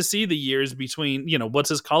don't get to see the years between, what's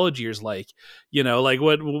his college years like, like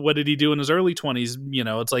what did he do in his early 20s,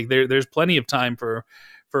 it's like there's plenty of time for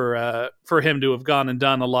him to have gone and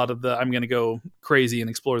done a lot of the, I'm going to go crazy and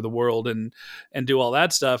explore the world and do all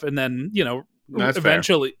that stuff. And then, That's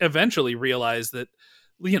eventually realize that,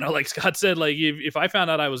 like Scott said, like if I found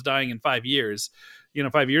out I was dying in 5 years,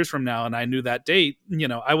 5 years from now, and I knew that date,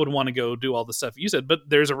 I would want to go do all the stuff you said, but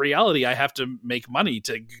there's a reality. I have to make money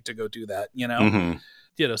to go do that,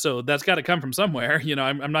 so that's got to come from somewhere.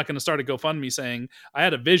 I'm not going to start a GoFundMe saying I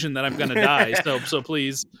had a vision that I'm going to die. So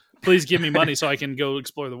please give me money so I can go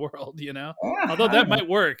explore the world, Yeah, although that might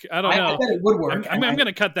work. I don't know. I bet it would work. I'm going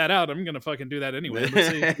to cut that out. I'm going to fucking do that anyway. Let's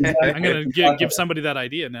see. I'm going to give somebody that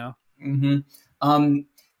idea now.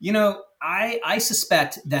 I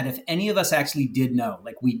suspect that if any of us actually did know,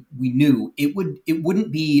 like we knew, it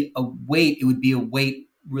wouldn't be a weight. It would be a weight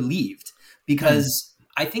relieved, because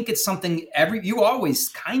I think it's something you're always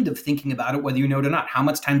kind of thinking about it, whether you know it or not. How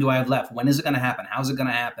much time do I have left? When is it going to happen? How's it going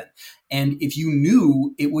to happen? And if you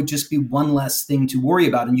knew, it would just be one less thing to worry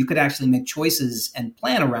about, and you could actually make choices and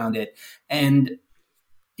plan around it. And,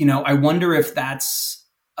 I wonder if that's,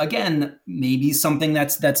 again, maybe something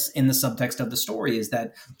that's in the subtext of the story, is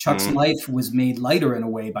that Chuck's life was made lighter in a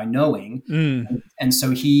way by knowing. And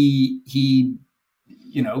so he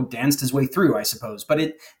danced his way through, I suppose.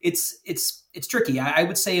 But it's tricky. I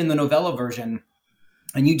would say in the novella version,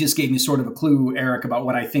 and you just gave me sort of a clue, Eric, about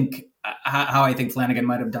what I think, how I think Flanagan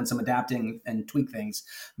might have done some adapting and tweak things.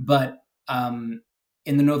 But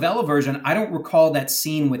in the novella version, I don't recall that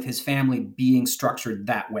scene with his family being structured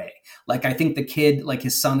that way. Like, I think the kid, like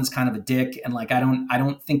his son, is kind of a dick, and like I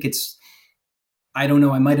don't think it's. I don't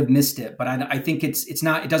know. I might have missed it, but I think it's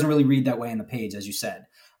not. It doesn't really read that way on the page, as you said.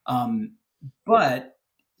 But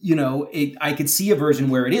I could see a version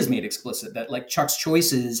where it is made explicit, that like Chuck's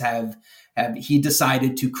choices have he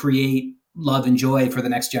decided to create love and joy for the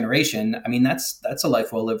next generation. I mean, that's a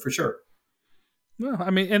life well lived for sure. Well,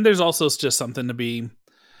 I mean, and there's also just something to be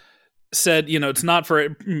said, it's not for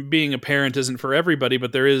being a parent isn't for everybody,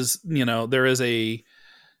 but there is a,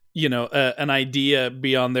 an idea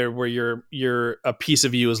beyond there where you're a piece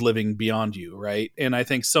of you is living beyond you. Right. And I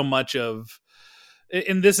think so much of,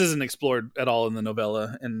 and this isn't explored at all in the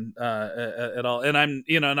novella and at all. And I'm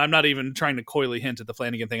not even trying to coyly hint at the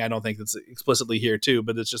Flanagan thing. I don't think that's explicitly here too,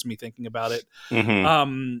 but it's just me thinking about it.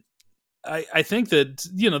 I think that,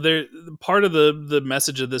 there part of the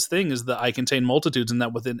message of this thing is that I contain multitudes, and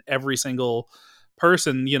that within every single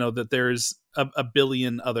person, that there's a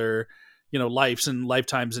billion other, lives and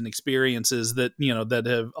lifetimes and experiences that, that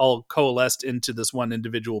have all coalesced into this one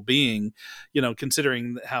individual being,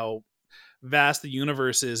 considering how vast the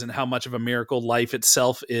universe is and how much of a miracle life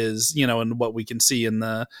itself is, and what we can see in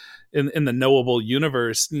the knowable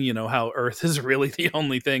universe, how Earth is really the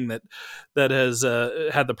only thing that has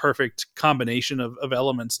had the perfect combination of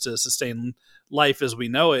elements to sustain life as we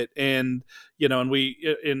know it. And and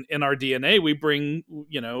we in our DNA we bring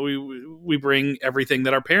we bring everything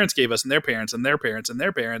that our parents gave us, and their parents and their parents and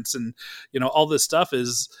their parents, and all this stuff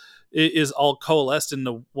is all coalesced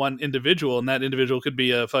into one individual, and that individual could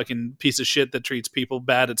be a fucking piece of shit that treats people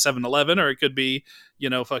bad at 7-Eleven, or it could be,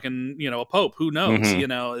 fucking, a pope, who knows,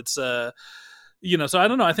 it's, so I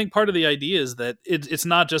don't know. I think part of the idea is that it's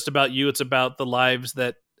not just about you, it's about the lives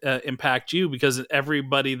that impact you, because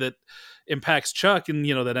everybody that impacts Chuck and,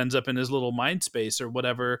 that ends up in his little mind space or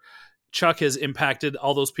whatever, Chuck has impacted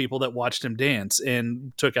all those people that watched him dance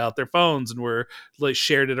and took out their phones and were like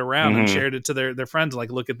shared it around and shared it to their friends.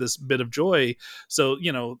 Like, look at this bit of joy. So,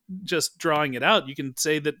 just drawing it out, you can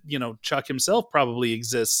say that, Chuck himself probably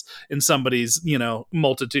exists in somebody's,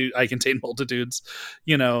 multitude. I contain multitudes,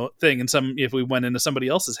 thing. And if we went into somebody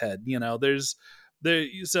else's head,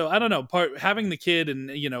 so I don't know, having the kid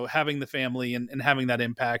and, having the family and having that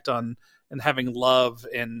impact on, and having love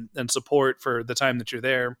and support for the time that you're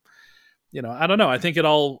there. I don't know. I think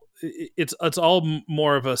it's all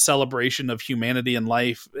more of a celebration of humanity and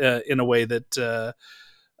life in a way that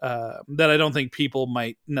that I don't think people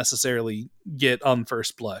might necessarily get on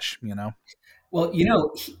first blush. Well,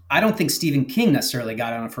 I don't think Stephen King necessarily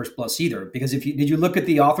got it on first blush either, because did you look at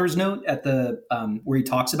the author's note at the where he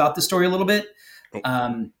talks about the story a little bit?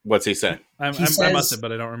 What's he say? I must have,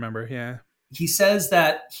 but I don't remember. Yeah, he says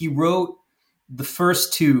that he wrote the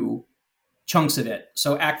first two chunks of it.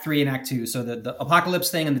 So Act 3 and Act 2. So the apocalypse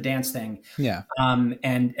thing and the dance thing. Yeah.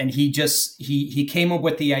 And he came up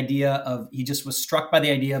with the idea of, he just was struck by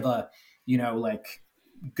the idea of a, like,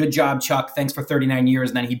 good job, Chuck. Thanks for 39 years.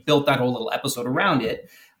 And then he built that whole little episode around it.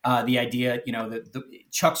 The idea, that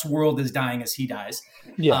Chuck's world is dying as he dies.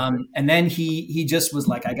 Yeah. And then he just was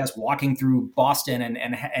like, I guess, walking through Boston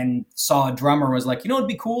and saw a drummer, was like, it'd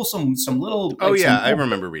be cool. Some little. Like, oh yeah. I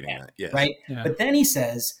remember reading that. Yes. Right. Yeah. But then he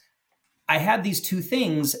says, I had these two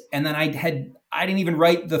things, and then I didn't even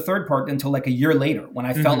write the third part until like a year later, when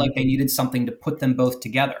I felt like they needed something to put them both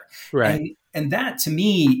together. Right. And that to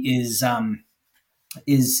me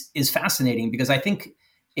is fascinating, because I think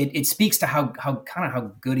it speaks to how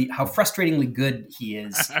good how frustratingly good he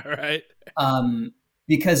is. Right.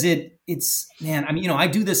 Because it's man, I mean, I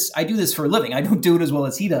do this for a living. I don't do it as well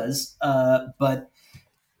as he does. But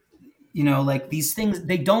like these things,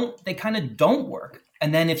 they kind of don't work.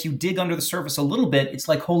 And then if you dig under the surface a little bit, it's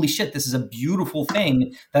like, holy shit, this is a beautiful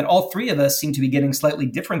thing that all three of us seem to be getting slightly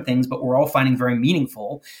different things, but we're all finding very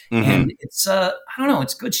meaningful. And it's, I don't know,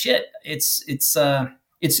 it's good shit. It's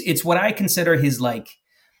what I consider his, like,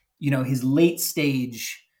 his late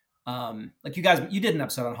stage, like you did an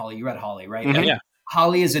episode on Holly, you read Holly, right? Yeah.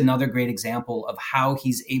 Holly is another great example of how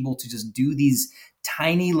he's able to just do these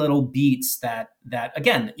tiny little beats that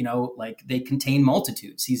again, like they contain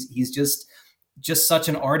multitudes. He's just such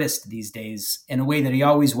an artist these days, in a way that he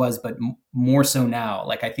always was, but more so now.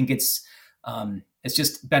 Like, I think it's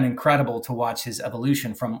just been incredible to watch his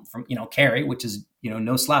evolution from Carrie, which is,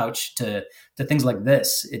 no slouch, to things like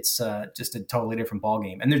this. It's just a totally different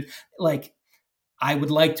ballgame. And there's, like, I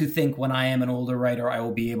would like to think when I am an older writer,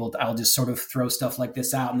 I'll just sort of throw stuff like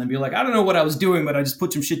this out and then be like, I don't know what I was doing, but I just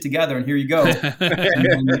put some shit together and here you go.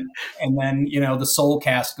 and then, the Soule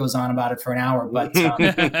cast goes on about it for an hour, but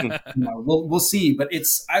we'll see. But I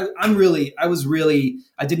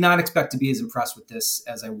did not expect to be as impressed with this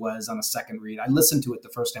as I was on a second read. I listened to it the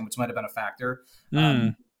first time, which might've been a factor,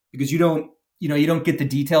 because you don't get the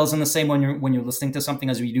details in the same when you're listening to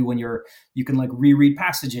something as you do when you can like reread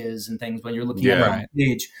passages and things when you're looking at it on the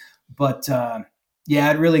page. But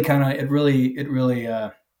it really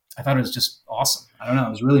I thought it was just awesome. I don't know. I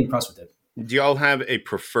was really impressed with it. Do y'all have a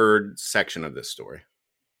preferred section of this story?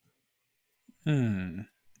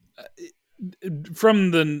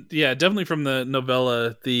 Definitely from the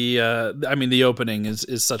novella. The opening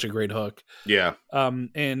is such a great hook. Yeah.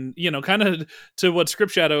 And kind of to what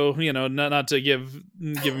Script Shadow, not to give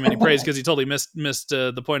him any praise, because he totally missed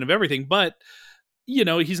the point of everything, but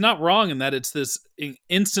he's not wrong in that it's this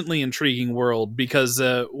instantly intriguing world, because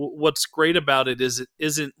what's great about it is it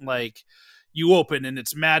isn't like you open and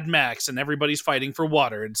it's Mad Max and everybody's fighting for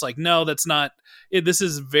water. It's like, no, that's not it. This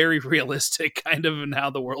is very realistic kind of in how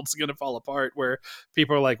the world's going to fall apart, where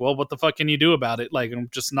people are like, well, what the fuck can you do about it? Like, I'm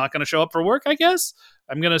just not going to show up for work, I guess.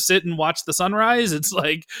 I'm going to sit and watch the sunrise. It's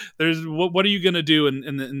like, what are you going to do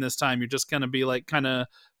in this time? You're just going to be like kind of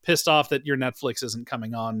pissed off that your Netflix isn't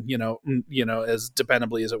coming on, as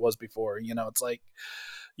dependably as it was before. It's like,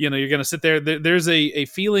 you're going to sit there. There's a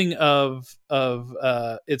feeling of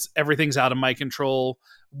it's everything's out of my control.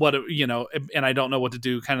 And I don't know what to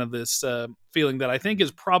do. Kind of this feeling that I think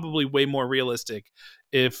is probably way more realistic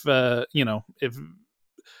if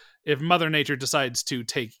Mother Nature decides to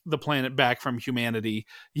take the planet back from humanity.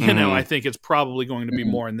 I think it's probably going to be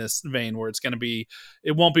more in this vein, where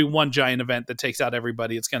it won't be one giant event that takes out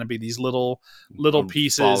everybody. It's going to be these little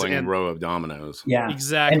pieces, falling and row of dominoes. Yeah,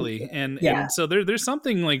 exactly. And so there's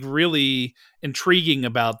something like really intriguing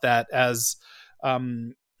about that as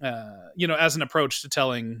as an approach to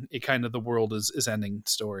telling a kind of the world is ending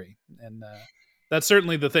story. And that's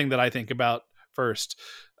certainly the thing that I think about first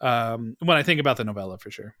when I think about the novella,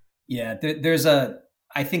 for sure. Yeah,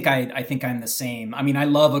 I think I'm the same. I mean, I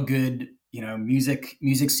love a good, music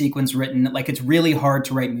sequence written. Like, it's really hard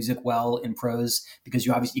to write music well in prose, because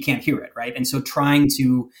you can't hear it, right? And so trying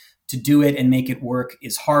to do it and make it work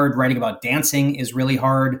is hard. Writing about dancing is really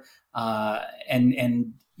hard.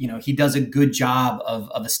 And he does a good job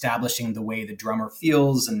of establishing the way the drummer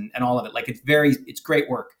feels and all of it. Like, it's great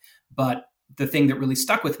work. But the thing that really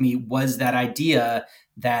stuck with me was that idea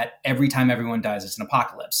that every time everyone dies, it's an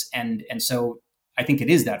apocalypse. And so I think it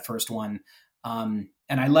is that first one. And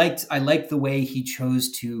I liked the way he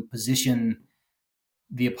chose to position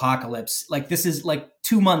the apocalypse. Like, this is like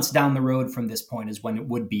 2 months down the road from this point is when it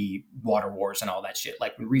would be water wars and all that shit,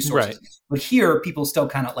 like resources. Right. But here, people still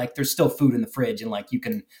kind of like, there's still food in the fridge, and like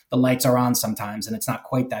the lights are on sometimes, and it's not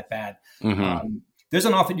quite that bad. Mm-hmm. There's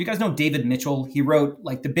an author, you guys know David Mitchell? He wrote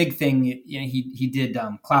like the big thing, he did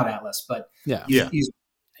Cloud Atlas, but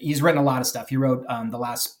he's written a lot of stuff. He wrote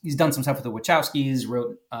he's done some stuff with the Wachowskis,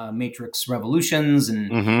 wrote Matrix Revolutions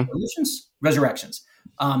and Resurrections.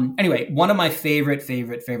 Anyway, one of my favorite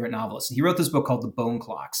novelists. He wrote this book called The Bone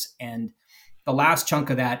Clocks. And the last chunk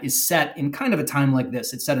of that is set in kind of a time like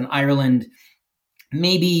this. It's set in Ireland,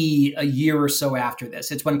 maybe a year or so after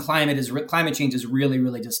this. It's when climate change is really,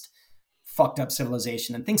 really just fucked up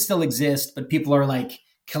civilization, and things still exist, but people are like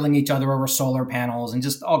killing each other over solar panels and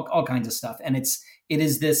just all kinds of stuff. And it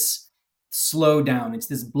is this slowdown. It's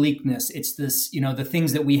this bleakness. It's this, the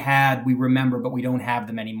things that we had, we remember, but we don't have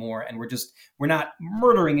them anymore. And we're not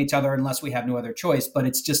murdering each other unless we have no other choice, but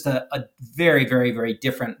it's just a very, very, very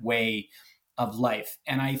different way of life.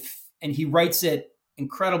 And he writes it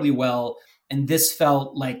incredibly well. And this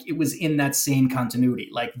felt like it was in that same continuity.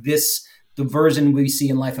 Like the version we see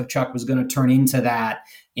in Life of Chuck was going to turn into that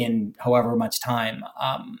in however much time.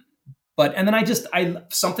 And then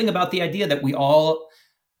something about the idea that we all,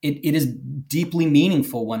 it is deeply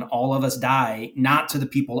meaningful when all of us die, not to the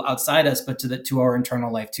people outside us, but to our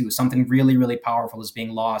internal life too. Something really, really powerful is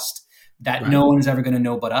being lost that no one's ever going to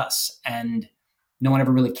know but us. And no one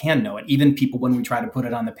ever really can know it. Even people, when we try to put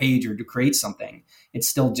it on the page or to create something, it's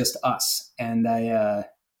still just us. And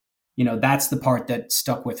that's the part that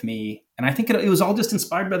stuck with me. And I think it was all just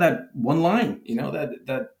inspired by that one line,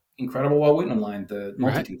 that incredible Walt Whitman line, the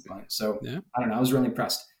multitude line. So I don't know. I was really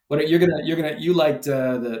impressed. What you liked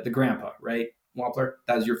the grandpa, right? Wampler?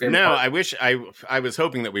 That was your favorite part? I wish I was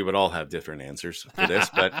hoping that we would all have different answers for this,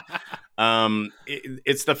 but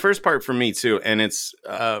it's the first part for me too. And it's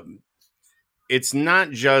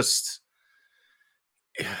not just,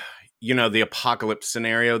 the apocalypse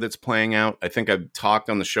scenario that's playing out. I think I've talked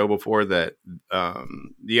on the show before that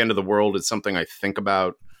the end of the world is something I think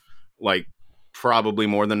about, like, probably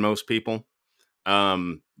more than most people.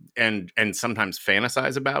 And sometimes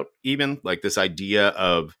fantasize about, even like this idea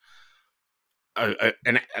of a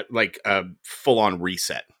full-on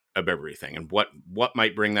reset of everything, and what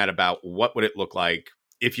might bring that about. What would it look like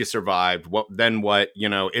if you survived? What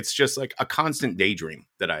it's just like a constant daydream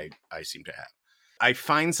that I seem to have. I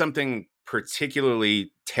find something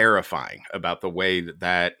particularly terrifying about the way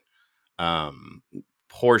that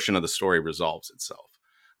portion of the story resolves itself.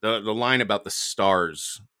 The line about the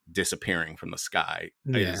stars disappearing from the sky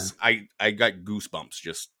is, I got goosebumps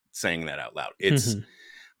just saying that out loud.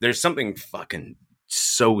 There's something fucking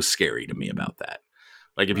so scary to me about that.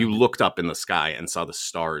 Like, if you looked up in the sky and saw the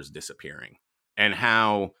stars disappearing, and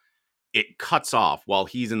how it cuts off while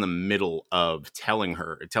he's in the middle of telling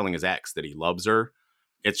his ex that he loves her.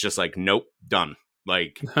 It's just like, nope, done.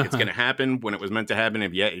 Like, it's going to happen when it was meant to happen.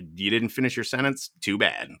 If you didn't finish your sentence, too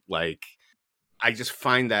bad. Like, I just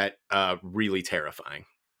find that really terrifying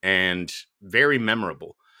and very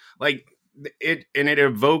memorable. Like, it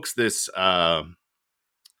evokes this a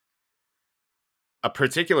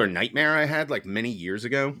particular nightmare I had like many years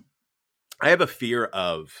ago. I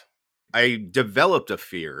developed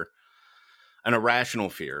an irrational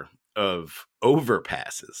fear of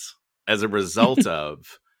overpasses as a result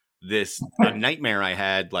of a nightmare I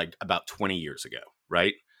had like about 20 years ago,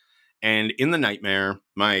 right? And in the nightmare,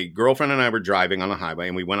 my girlfriend and I were driving on a highway,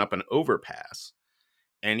 and we went up an overpass,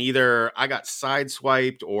 and either I got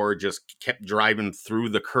sideswiped or just kept driving through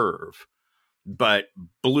the curve, but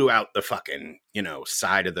blew out the fucking,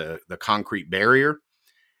 side of the concrete barrier.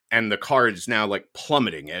 And the car is now like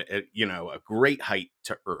plummeting at a great height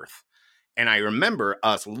to earth. And I remember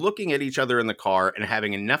us looking at each other in the car and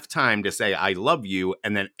having enough time to say, I love you.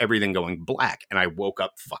 And then everything going black. And I woke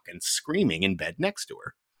up fucking screaming in bed next to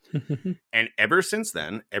her. And ever since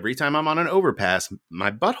then, every time I'm on an overpass,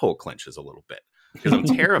 my butthole clenches a little bit because I'm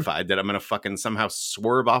terrified that I'm going to fucking somehow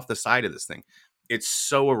swerve off the side of this thing. It's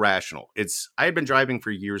so irrational. I had been driving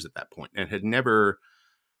for years at that point and had never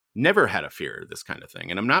had a fear of this kind of thing.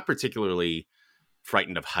 And I'm not particularly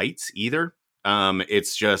frightened of heights either.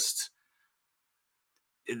 It's just,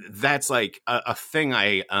 that's like a thing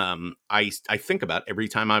I think about every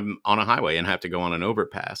time I'm on a highway and have to go on an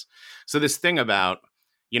overpass. So this thing about,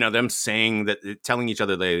 them saying that, telling each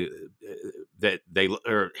other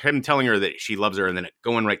or him telling her that she loves her, and then it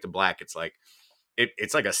going right to black. It's like,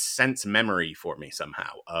 it's like a sense memory for me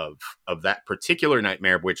somehow of that particular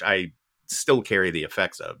nightmare, which I still carry the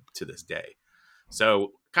effects of to this day.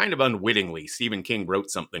 So kind of unwittingly, Stephen King wrote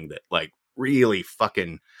something that like really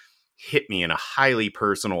fucking hit me in a highly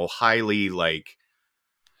personal, highly like,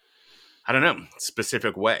 I don't know,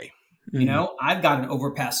 specific way. I've got an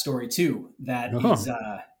overpass story too that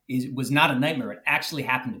was not a nightmare. It actually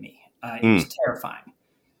happened to me. It was terrifying.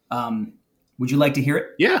 Would you like to hear it?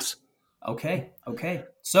 Yes. Okay.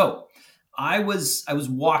 So I was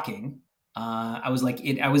walking I was like,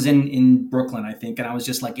 I was in Brooklyn, I think, and I was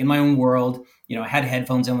just like in my own world. I had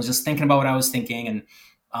headphones and was just thinking about what I was thinking, and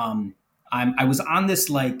I was on this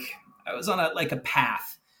I was on a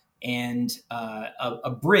path, and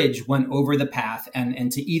a bridge went over the path,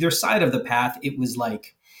 and to either side of the path, it was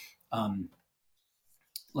like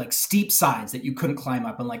steep sides that you couldn't climb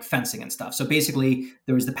up, and like fencing and stuff. So basically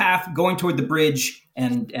there was the path going toward the bridge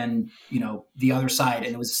and the other side,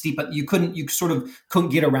 and it was steep, but you sort of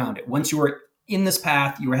couldn't get around it. Once you were in this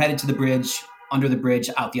path, you were headed to the bridge, under the bridge,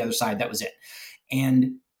 out the other side. That was it.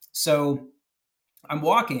 And so I'm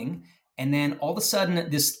walking, and then all of a sudden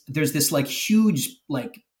there's this like huge,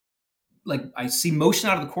 like I see motion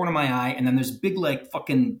out of the corner of my eye, and then there's big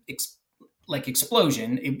fucking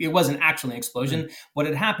explosion. It wasn't actually an explosion. What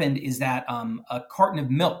had happened is that a carton of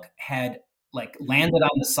milk had landed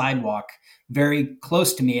on the sidewalk very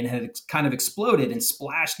close to me and had kind of exploded and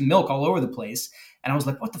splashed milk all over the place. And I was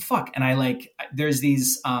like, what the fuck? And there's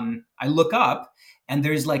these, I look up, and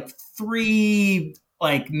there's three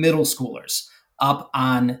middle schoolers up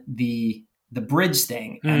on the bridge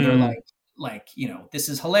thing. And they're this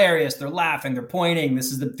is hilarious. They're laughing, they're pointing.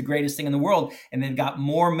 This is the greatest thing in the world. And they've got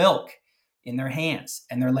more milk in their hands,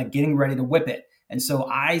 and they're getting ready to whip it. And so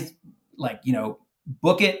I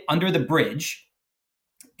book it under the bridge,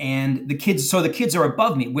 and the kids are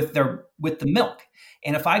above me with the milk.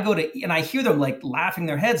 And if I go to, and I hear them laughing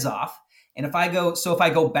their heads off. And if I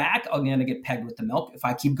go back, I'm going to get pegged with the milk. If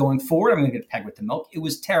I keep going forward, I'm going to get pegged with the milk. It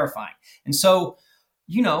was terrifying. And so,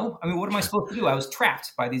 what am I supposed to do? I was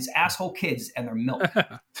trapped by these asshole kids and their milk.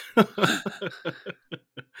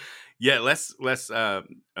 Yeah, less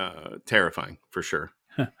terrifying for sure.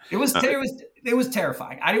 It was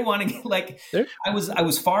terrifying. I didn't want to get I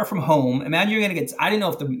was far from home. Imagine you're gonna get. I didn't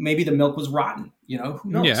know if maybe the milk was rotten. Who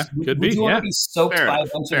knows? Yeah, could Would be. you want to be soaked by a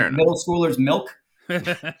bunch of middle schoolers' milk?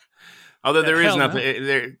 Although there is nothing.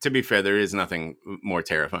 There, to be fair, there is nothing more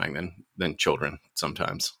terrifying than children.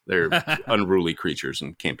 Sometimes they're unruly creatures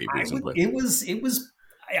and can't be reasoned with. It was.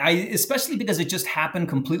 Especially because it just happened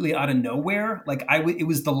completely out of nowhere. It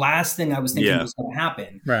was the last thing I was thinking was going to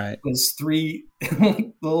happen. Right. It was three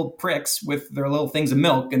little pricks with their little things of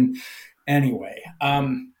milk. And anyway,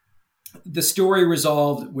 the story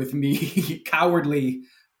resolved with me cowardly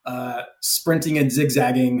sprinting and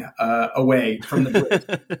zigzagging away from the bridge.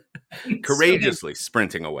 Courageously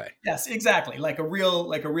sprinting away. Yes, exactly. Like a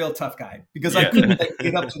real tough guy, because I couldn't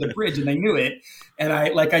get up to the bridge, and they knew it. And I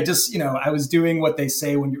was doing what they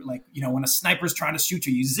say when you're when a sniper's trying to shoot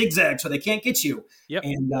you, you zigzag so they can't get you. Yep.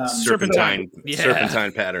 And serpentine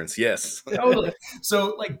patterns. Yes. Totally.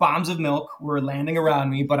 So bombs of milk were landing around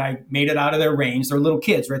me, but I made it out of their range. They're little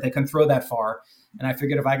kids, right? They couldn't throw that far. And I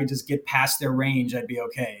figured if I could just get past their range, I'd be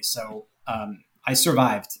okay. So, I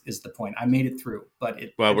survived is the point. I made it through, but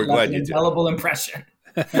we're glad you did. Indelible impression.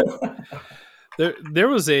 There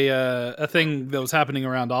was a thing that was happening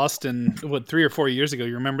around Austin, 3 or 4 years ago.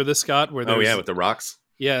 You remember this, Scott? Where with the rocks.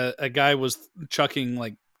 Yeah, a guy was chucking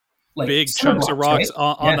big chunks of rocks,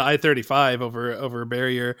 right? on the I-35 over a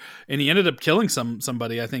barrier, and he ended up killing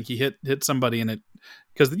somebody. I think he hit somebody in it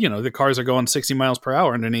because the cars are going 60 miles per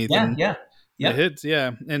hour underneath. Yeah. It hits,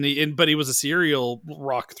 yeah, but he was a serial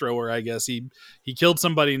rock thrower. I guess he killed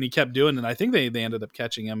somebody and he kept doing it. And I think they ended up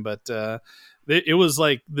catching him, but it was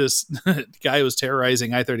like this guy was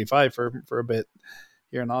terrorizing I-35 for a bit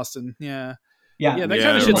here in Austin. Yeah. That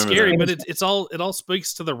kind of shit's scary, but it all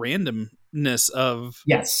speaks to the randomness of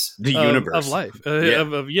the universe of life.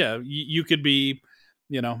 You could be.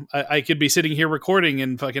 I could be sitting here recording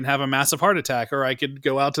and fucking have a massive heart attack, or I could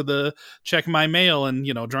go out to check my mail and,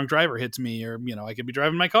 drunk driver hits me, or, I could be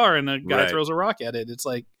driving my car and a guy throws a rock at it. It's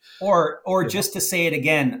like, or just to say it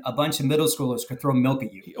again, a bunch of middle schoolers could throw milk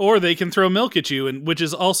at you, or they can throw milk at you, and which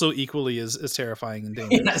is also equally as terrifying and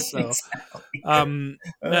dangerous. Yes, so, exactly.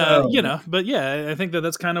 But yeah, I think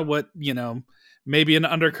that's kind of what, maybe an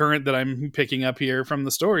undercurrent that I'm picking up here from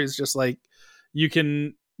the story is just you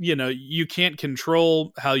can, you can't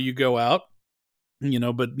control how you go out,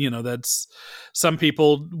 but that's, some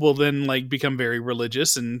people will then become very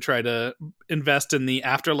religious and try to invest in the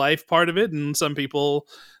afterlife part of it. And some people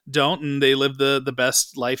don't, and they live the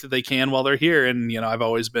best life that they can while they're here. And, I've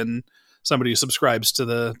always been somebody who subscribes to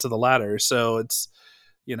the latter. So it's,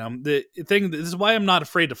 the thing, this is why I'm not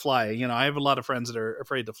afraid to fly. I have a lot of friends that are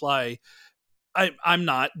afraid to fly. I'm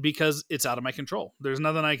not, because it's out of my control. There's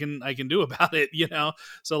nothing I can do about it,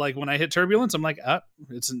 So when I hit turbulence, I'm like,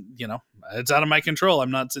 it's it's out of my control.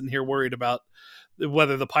 I'm not sitting here worried about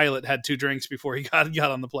whether the pilot had 2 drinks before he got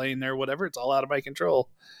on the plane or whatever. It's all out of my control.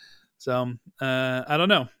 So I don't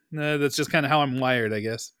know. That's just kind of how I'm wired, I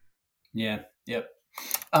guess. Yeah. Yep.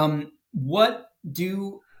 what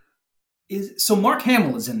so Mark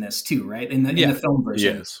Hamill is in this too, right? In the film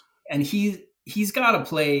version. Yes. And he's got to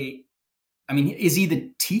play. I mean, is he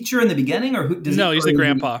the teacher in the beginning, or who? He's the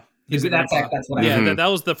grandpa. He's the grandpa. That's what yeah, I mean. that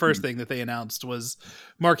was the first thing that they announced was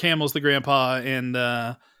Mark Hamill's the grandpa and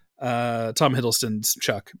Tom Hiddleston's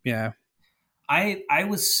Chuck. Yeah. I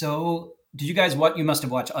was so. Did you guys you must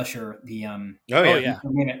have watched Usher, the Oh yeah.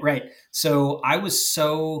 Right. So I was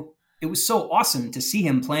so. It was so awesome to see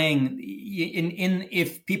him playing in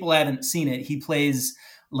if people haven't seen it, he plays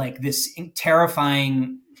like this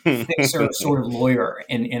terrifying fixer sort of lawyer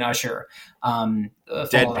in Usher.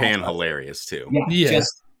 Deadpan hilarious too. Yeah.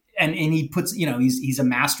 And he puts, he's a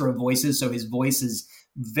master of voices. So his voice is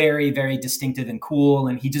very, very distinctive and cool.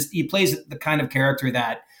 And he plays the kind of character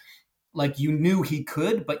that like you knew he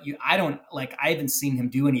could, but I haven't seen him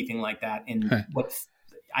do anything like that in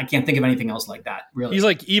I can't think of anything else like that, really. He's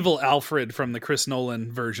like evil Alfred from the Chris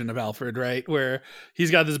Nolan version of Alfred, right? Where he's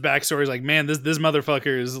got this backstory. He's like, man, this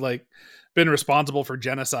motherfucker is like been responsible for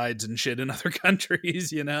genocides and shit in other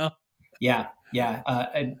countries, Yeah.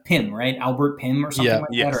 Pym, right? Albert Pym or something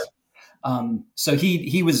like that. So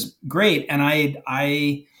he was great. And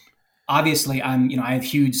I obviously I have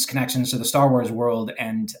huge connections to the Star Wars world.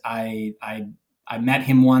 And I met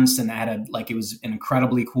him once and it was an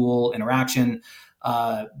incredibly cool interaction.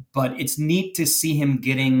 But it's neat to see him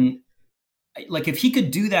getting, like, if he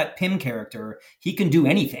could do that Pym character, he can do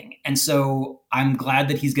anything. And so I'm glad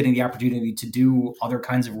that he's getting the opportunity to do other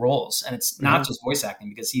kinds of roles. And it's not just voice acting,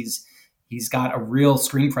 because he's got a real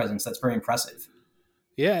screen presence that's very impressive.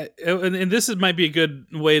 Yeah. And this might be a good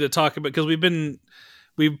way to talk about, because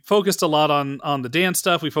we've focused a lot on the dance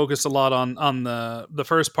stuff. We focused a lot on the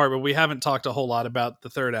first part, but we haven't talked a whole lot about the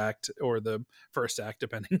third act or the first act,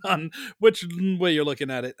 depending on which way you're looking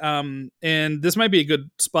at it. And this might be a good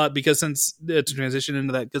spot because since to transition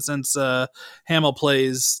into that, because since Hamill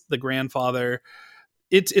plays the grandfather,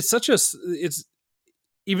 it's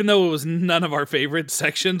even though it was none of our favorite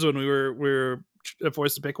sections when we were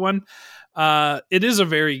forced to pick one, it is a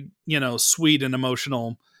very sweet and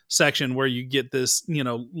emotional section where you get this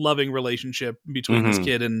loving relationship between this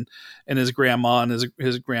kid and his grandma and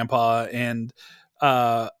his grandpa and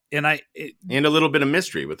a little bit of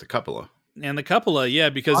mystery with the couple. And the couple,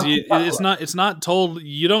 because it's not told.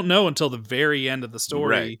 You don't know until the very end of the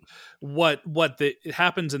story what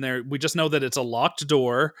happens in there. We just know that it's a locked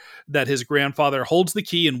door, that his grandfather holds the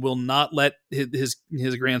key and will not let his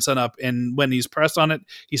grandson up. And when he's pressed on it,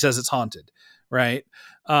 he says it's haunted. Right.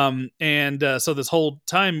 So this whole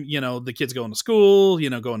time, the kid's going to school,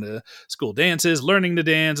 going to school dances, learning to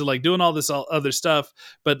dance, and like doing all this other stuff.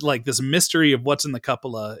 But like this mystery of what's in the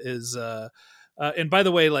cupola is, and by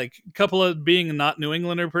the way, like cupola being a not New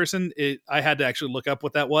Englander person, I had to actually look up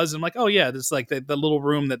what that was. And I'm like, oh yeah, it's like the little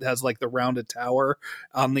room that has like the rounded tower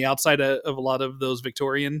on the outside of a lot of those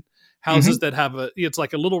Victorian houses that have it's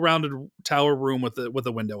like a little rounded tower room with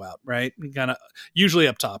a window out, right? Kind of usually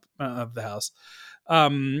up top of the house. So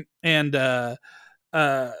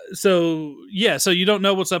you don't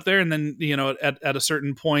know what's up there. And then, at a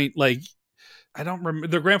certain point, like, I don't remember,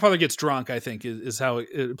 the grandfather gets drunk, I think is how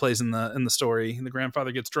it plays in the story. And the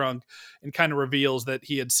grandfather gets drunk and kind of reveals that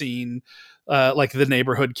he had seen, like the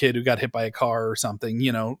neighborhood kid who got hit by a car or something,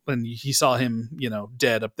 and he saw him,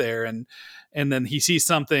 dead up there. And then he sees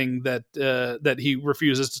something that he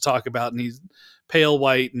refuses to talk about, and he's pale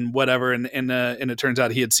white and whatever. And it turns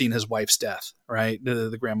out he had seen his wife's death, right?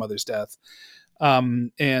 The grandmother's death.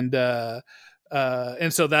 And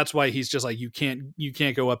so that's why he's just like, you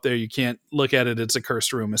can't go up there. You can't look at it. It's a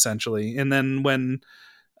cursed room, essentially. And then when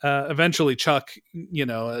eventually Chuck,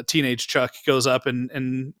 teenage Chuck goes up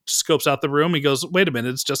and scopes out the room, he goes, wait a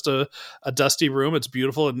minute, it's just a dusty room. It's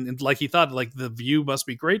beautiful. And like he thought, like the view must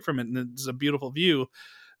be great from it. And it's a beautiful view.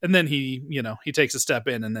 And then he takes a step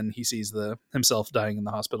in, and then he sees himself dying in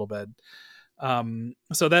the hospital bed.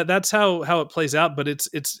 So that's how it plays out. But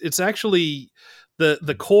it's actually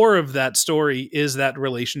the core of that story is that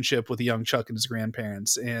relationship with the young Chuck and his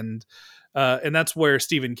grandparents. And that's where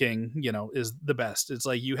Stephen King, is the best. It's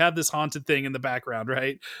like you have this haunted thing in the background,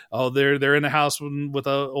 right? Oh, they're in a house with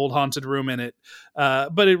an old haunted room in it.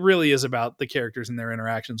 But it really is about the characters and their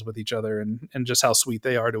interactions with each other and just how sweet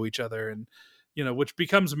they are to each other. And, which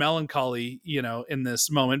becomes melancholy, in this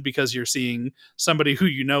moment, because you're seeing somebody who,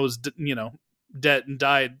 is, dead and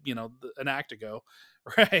died, an act ago.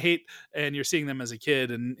 Right. And you're seeing them as a kid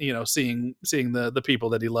and, seeing the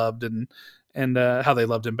people that he loved and how they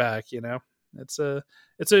loved him back. It's a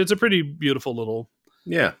pretty beautiful little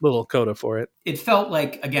coda for it. It felt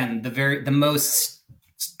like, again, the most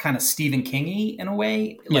kind of Stephen King-y in a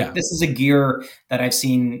way. Like this is a gear that I've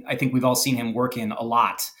seen. I think we've all seen him work in a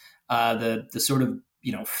lot. The sort of,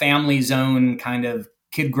 family zone kind of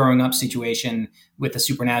kid growing up situation with the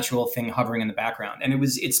supernatural thing hovering in the background. And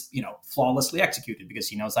it's flawlessly executed because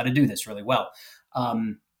he knows how to do this really well.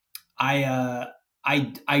 I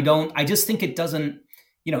just think it doesn't,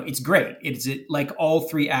 it's great. It's like all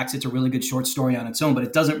three acts. It's a really good short story on its own, but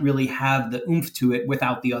it doesn't really have the oomph to it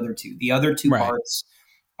without the other two. The other two parts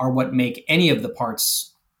are what make any of the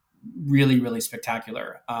parts really, really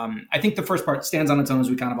spectacular. I think the first part stands on its own, as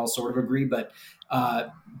we kind of all sort of agree, but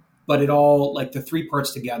it all, like the three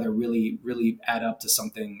parts together really, really add up to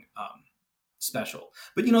something special.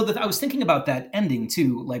 But I was thinking about that ending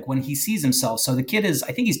too, like when he sees himself. So the kid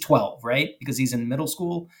I think he's 12, right? Because he's in middle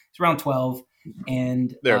school. He's around 12,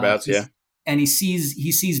 and thereabouts, yeah. And he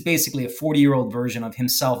sees basically a 40-year-old version of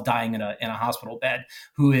himself dying in a hospital bed,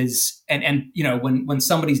 who is and when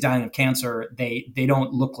somebody's dying of cancer, they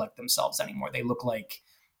don't look like themselves anymore. They look like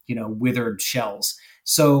withered shells.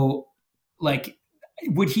 So like,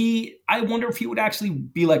 I wonder if he would actually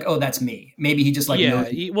be like, oh, that's me. Maybe he just like knows.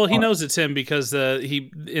 He knows it's him because he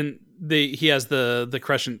has the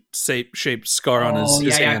crescent shaped scar on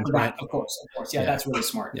his hand. Right? Of course. Yeah, that's really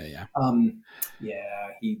smart. Yeah.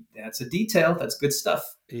 That's a detail. That's good stuff.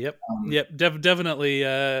 Yep. Definitely.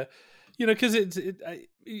 Because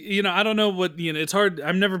I don't know what, it's hard.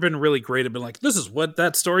 I've never been really great at being like, this is what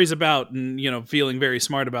that story's about, and feeling very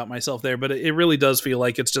smart about myself there. But it really does feel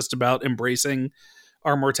like it's just about embracing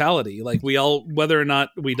our mortality. Like we all, whether or not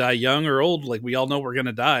we die young or old, like we all know we're going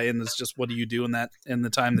to die. And it's just, what do you do in the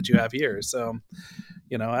time that you have here? So,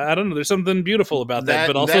 I don't know. There's something beautiful about that,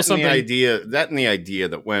 but also something the idea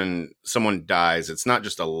that when someone dies, it's not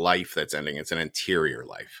just a life that's ending, it's an interior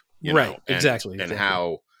life. Right. Exactly. And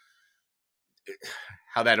how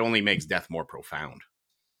that only makes death more profound.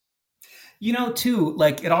 Too,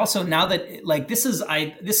 like it also, now that like this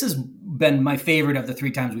has been my favorite of the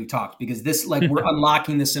three times we've talked, because this, like, we're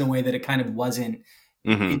unlocking this in a way that it kind of wasn't.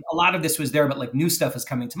 A lot of this was there, but like new stuff is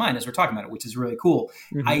coming to mind as we're talking about it, which is really cool.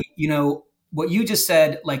 What you just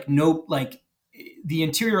said, like, the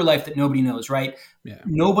interior life that nobody knows, right? Yeah.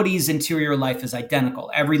 Nobody's interior life is identical.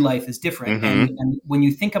 Every life is different. And when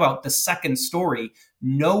you think about the second story,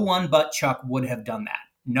 no one but Chuck would have done that.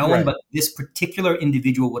 No one but this particular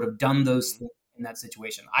individual would have done those things in that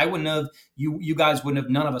situation. I wouldn't have, you guys wouldn't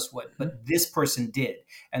have, none of us would, but this person did.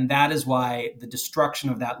 And that is why the destruction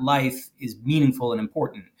of that life is meaningful and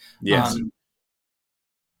important. Yes.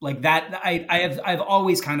 Like that, I've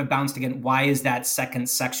always kind of bounced again. Why is that second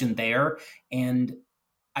section there? And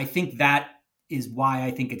I think that is why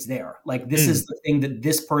I think it's there. Like this is the thing that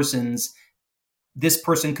this person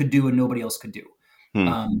could do and nobody else could do.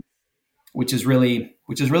 Which is really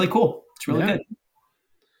cool. It's really good.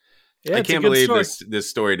 Yeah, I can't believe this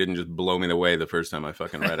story didn't just blow me away the first time I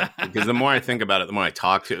fucking read it. Because the more I think about it, the more I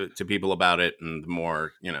talk to people about it, and the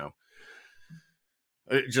more,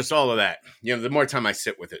 just all of that. The more time I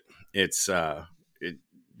sit with it, it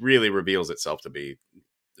really reveals itself to be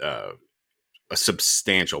a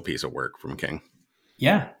substantial piece of work from King.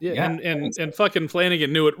 Yeah. And fucking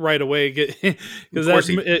Flanagan knew it right away, because of course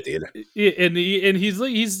he did. And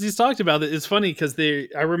he's talked about it. It's funny because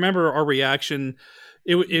I remember our reaction.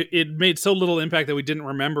 It made so little impact that we didn't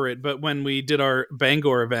remember it. But when we did our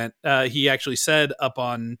Bangor event, he actually said up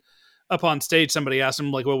on stage, somebody asked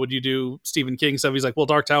him, like, what would you do Stephen King stuff? He's like, well,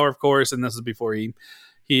 Dark Tower, of course. And this is before he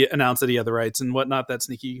announced that he had the rights and whatnot, that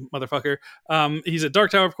sneaky motherfucker. He's at Dark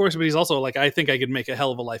Tower, of course, but he's also like, I think I could make a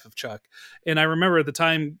hell of a Life of Chuck. And I remember at the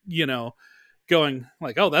time, going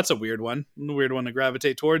like, oh, that's a weird one to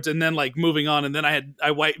gravitate towards. And then like moving on. And then I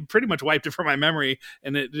pretty much wiped it from my memory.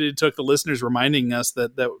 And it took the listeners reminding us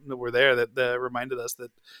that were there, that reminded us that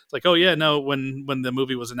it's like, oh yeah, no, when the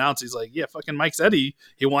movie was announced, he's like, yeah, fucking Mike said he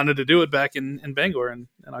wanted to do it back in Bangor in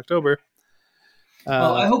October.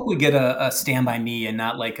 Well, I hope we get a Stand By Me and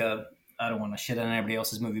not like I don't want to shit on everybody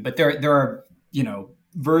else's movie, but there are,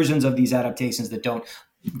 versions of these adaptations that don't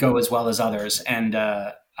go as well as others. And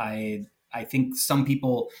I think some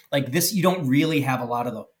people like this, you don't really have a lot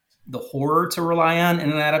of the horror to rely on in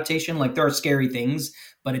an adaptation. Like there are scary things,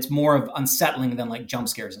 but it's more of unsettling than like jump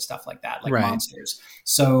scares and stuff like that, like monsters.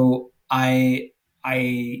 So I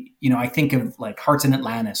think of like Hearts in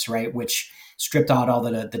Atlantis, right? Which stripped out all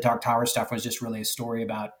the Dark Tower stuff, was just really a story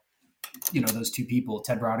about, those two people,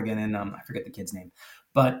 Ted Brodigan and I forget the kid's name,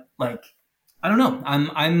 but like, I don't know.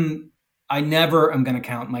 I never am going to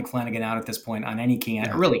count Mike Flanagan out at this point on any King,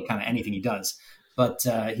 really kind of anything he does, but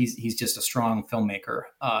he's just a strong filmmaker.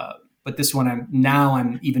 But this one,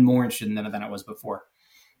 I'm even more interested in than I was before.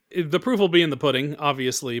 the proof will be in the pudding,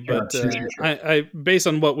 obviously, but Sure. I based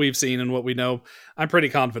on what we've seen and what we know, I'm pretty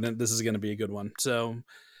confident this is going to be a good one. So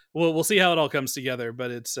we'll see how it all comes together,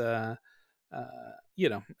 but it's you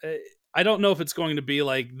know, I don't know if it's going to be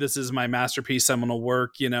like this is my masterpiece, seminal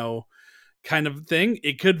work, you know, kind of thing.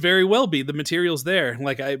 It could very well be. The material's there.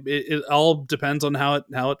 Like it all depends on how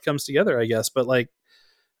it comes together, I guess. But like,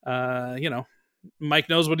 you know, Mike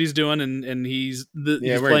knows what he's doing, and he's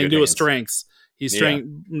playing to his strengths. He's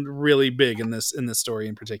really big in this story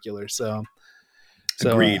in particular. So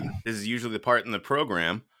agreed. This is usually the part in the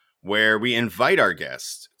program where we invite our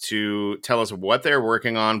guests to tell us what they're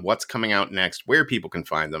working on, what's coming out next, where people can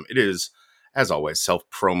find them. It is, as always,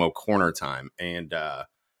 self-promo corner time. And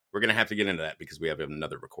we're going to have to get into that because we have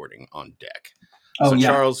another recording on deck. So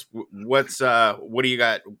Charles, what do you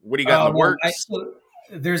got? What do you got in the works?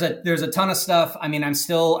 There's a ton of stuff. I mean, I'm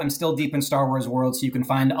still deep in Star Wars world, so you can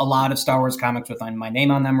find a lot of Star Wars comics with my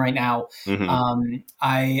name on them right now. Mm-hmm.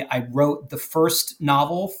 I wrote the first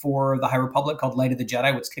novel for the High Republic called Light of the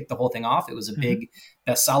Jedi, which kicked the whole thing off. It was a big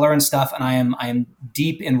bestseller and stuff, and I am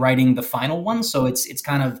deep in writing the final one. So it's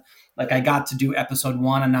kind of like I got to do episode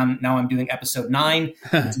 1, and now I'm doing episode 9,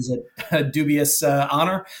 which is a dubious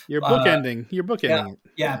honor. You're bookending. You're bookending.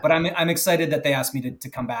 Yeah, but I'm excited that they asked me to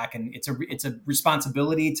come back, and it's a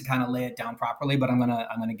responsibility to kind of lay it down properly. But I'm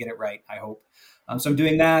gonna get it right, I hope. So I'm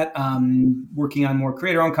doing that. Working on more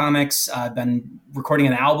creator-owned comics. I've been recording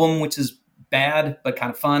an album, which is bad but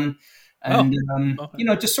kind of fun. And you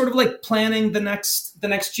know, just sort of like planning the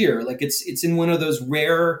next year. Like it's in one of those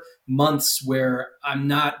rare months where I'm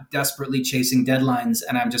not desperately chasing deadlines,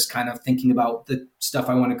 and I'm just kind of thinking about the stuff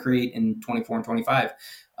I want to create in 24 and 25.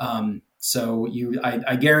 So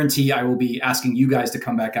I guarantee I will be asking you guys to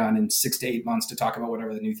come back on in 6 to 8 months to talk about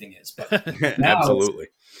whatever the new thing is. But now absolutely,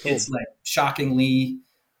 it's like shockingly,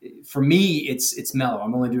 for me, it's mellow.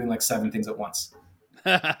 I'm only doing like 7 things at once.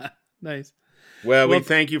 Nice. Well, we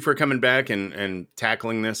thank you for coming back and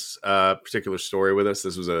tackling this particular story with us.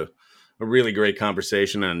 This was a really great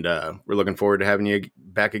conversation, and we're looking forward to having you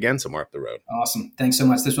back again somewhere up the road. Awesome. Thanks so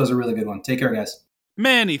much. This was a really good one. Take care, guys.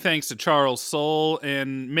 Many thanks to Charles Soule,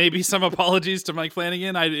 and maybe some apologies to Mike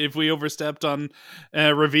Flanagan if we overstepped on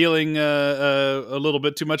revealing a little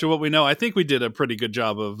bit too much of what we know. I think we did a pretty good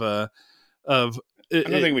job of I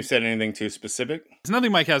don't think we said anything too specific. There's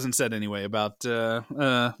nothing Mike hasn't said anyway about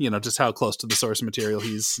you know, just how close to the source material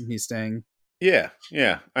he's staying. Yeah.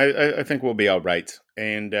 I think we'll be all right.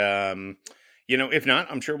 And you know, if not,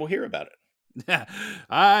 I'm sure we'll hear about it. Yeah,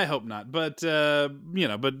 I hope not. But you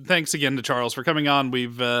know, but thanks again to Charles for coming on.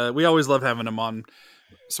 We always love having him on.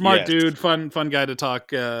 Smart dude, fun guy to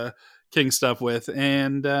talk King stuff with,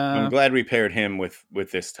 and I'm glad we paired him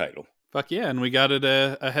with this title. Fuck yeah, and we got it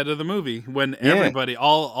ahead of the movie when everybody,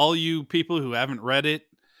 all you people who haven't read it,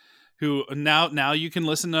 who now you can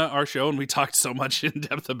listen to our show, and we talked so much in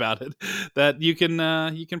depth about it that you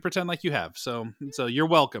can pretend like you have. So you're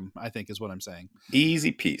welcome, I think is what I'm saying.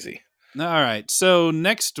 Easy peasy. All right, so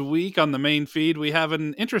next week on the main feed we have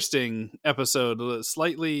an interesting episode, a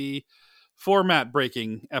slightly format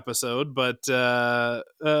breaking episode, but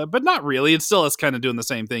not really. It's still us kind of doing the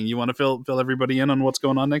same thing. You want to fill everybody in on what's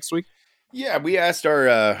going on next week? Yeah, we asked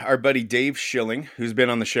our buddy Dave Schilling, who's been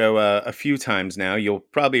on the show a few times now. You'll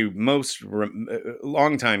probably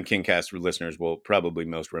longtime KingCast listeners will probably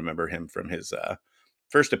most remember him from his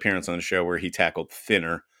first appearance on the show where he tackled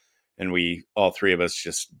Thinner. And we, all three of us,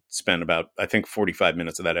 just spent about, I think, 45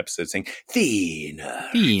 minutes of that episode saying Thinner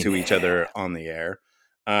to each other on the air.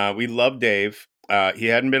 We love Dave. He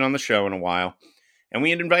hadn't been on the show in a while. And we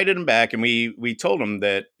had invited him back, and we told him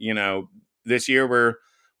that, you know, this year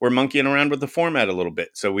we're monkeying around with the format a little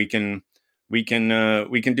bit, so we can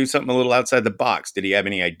do something a little outside the box. Did he have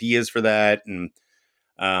any ideas for that? And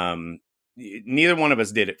neither one of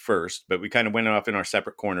us did at first, but we kind of went off in our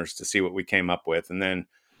separate corners to see what we came up with. And then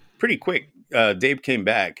pretty quick, Dave came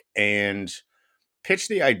back and pitched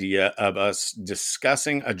the idea of us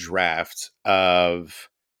discussing a draft of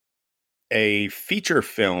a feature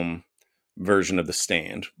film version of The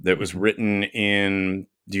Stand that was written in,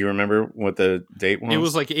 do you remember what the date was? It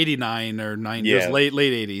was like 89 or 90. Yeah. It was late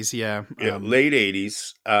 80s. Yeah. Late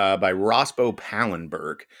 80s by Rospo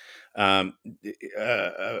Pallenberg.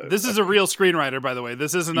 This is a real screenwriter, by the way.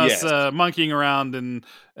 This isn't us monkeying around and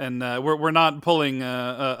we're not pulling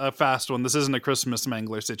a fast one. This isn't a Christmas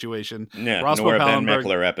Mangler situation. Yeah, nor a Ben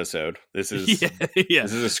Meckler episode. This is this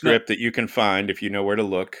is a script that you can find if you know where to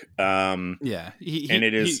look.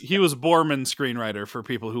 He was Borman screenwriter for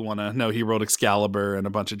people who want to know. He wrote Excalibur and a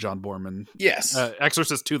bunch of John Borman. Yes,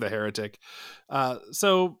 Exorcist II: The Heretic.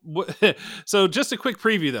 So just a quick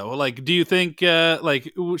preview though. Like, do you think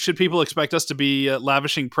should people expect us to be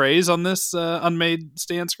lavishing praise on this unmade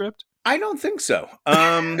Stan script? I don't think so.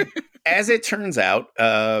 As it turns out,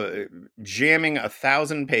 jamming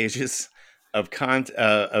 1,000 pages of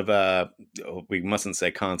we mustn't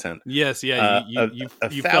say content. Yes, yeah. You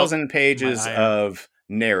 1,000 pages of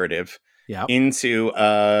narrative into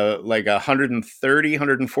like 130,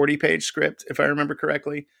 140 page script, if I remember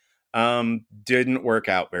correctly. Didn't work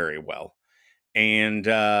out very well. And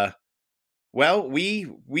well, we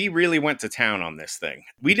really went to town on this thing.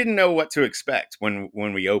 We didn't know what to expect when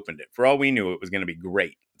we opened it. For all we knew, it was going to be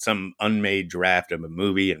great. Some unmade draft of a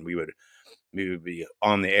movie, and we would be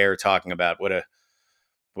on the air talking about what a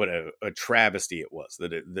travesty it was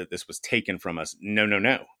that this was taken from us. No.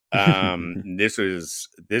 This is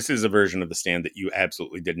a version of The Stand that you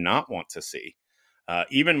absolutely did not want to see,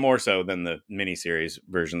 even more so than the miniseries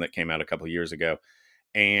version that came out a couple of years ago.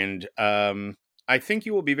 And I think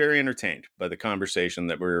you will be very entertained by the conversation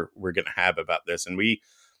that we're going to have about this. And we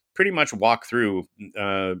pretty much walk through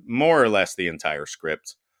more or less the entire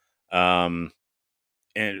script, and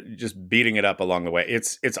just beating it up along the way.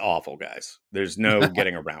 It's awful, guys. There's no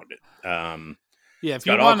getting around it. It's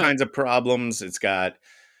got all kinds of problems. It's got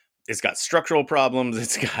structural problems.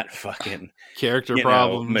 It's got fucking character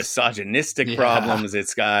problems, misogynistic problems.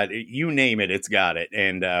 It's got, you name it, it's got it.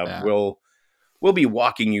 And we'll be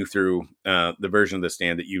walking you through the version of The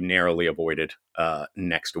Stand that you narrowly avoided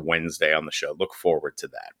next Wednesday on the show. Look forward to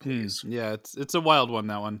that, please. Yeah, it's a wild one,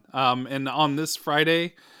 that one. And on this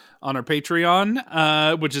Friday on our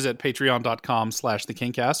Patreon, which is at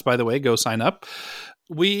patreon.com/thekingcast. By the way, go sign up.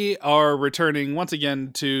 We are returning once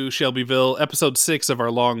again to Shelbyville, episode 6 of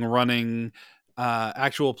our long-running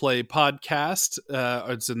actual play podcast.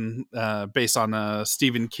 It's based on a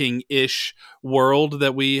Stephen King-ish world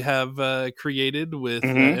that we have created with,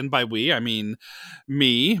 and by we, I mean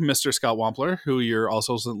me, Mr. Scott Wampler, who you're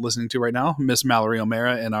also listening to right now, Miss Mallory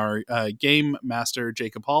O'Mara, and our game master,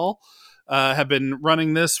 Jacob Hall, have been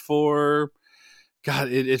running this for...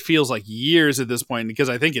 God, it feels like years at this point, because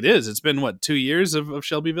I think it is. It's been, 2 years of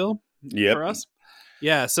Shelbyville for us?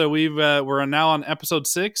 Yeah, so we're now on episode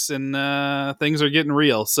 6, and things are getting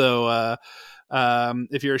real. So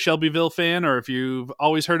if you're a Shelbyville fan, or if you've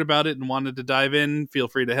always heard about it and wanted to dive in, feel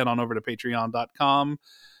free to head on over to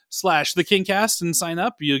patreon.com/thekingcast and sign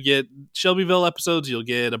up. You'll get Shelbyville episodes. You'll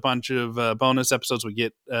get a bunch of bonus episodes. We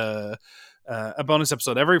get a bonus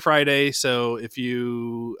episode every Friday. So if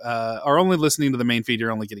you are only listening to the main feed,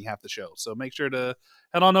 you're only getting half the show. So make sure to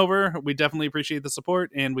head on over. We definitely appreciate the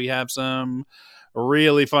support, and we have some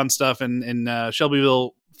really fun stuff. And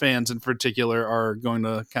Shelbyville fans in particular are going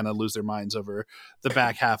to kind of lose their minds over the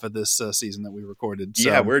back half of this season that we recorded. So.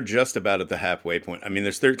 Yeah, we're just about at the halfway point. I mean,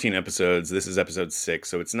 there's 13 episodes. This is episode 6,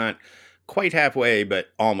 so it's not quite halfway, but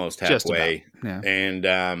almost halfway. Yeah.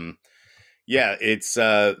 And yeah, it's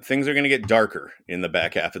things are going to get darker in the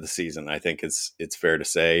back half of the season. I think it's fair to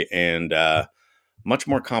say, and much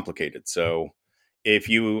more complicated. So if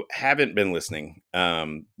you haven't been listening,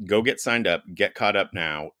 go get signed up, get caught up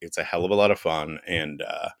now. It's a hell of a lot of fun, and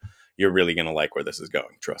you're really going to like where this is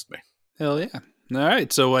going. Trust me. Hell yeah. All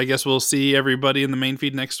right. So I guess we'll see everybody in the main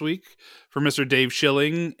feed next week for Mr. Dave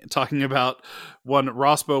Schilling talking about one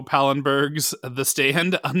Roscoe Pallenberg's The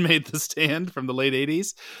Stand, Unmade The Stand from the late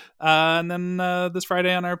 80s. And then this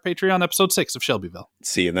Friday on our Patreon, episode 6 of Shelbyville.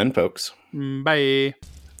 See you then, folks. Bye.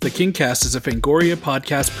 The Kingcast is a Fangoria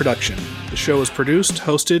podcast production. The show is produced,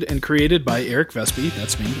 hosted, and created by Eric Vespi,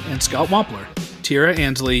 that's me, and Scott Wampler. Tira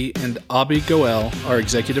Ansley and Abhi Goel are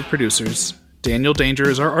executive producers. Daniel Danger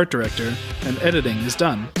is our art director, and editing is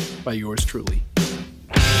done by yours truly.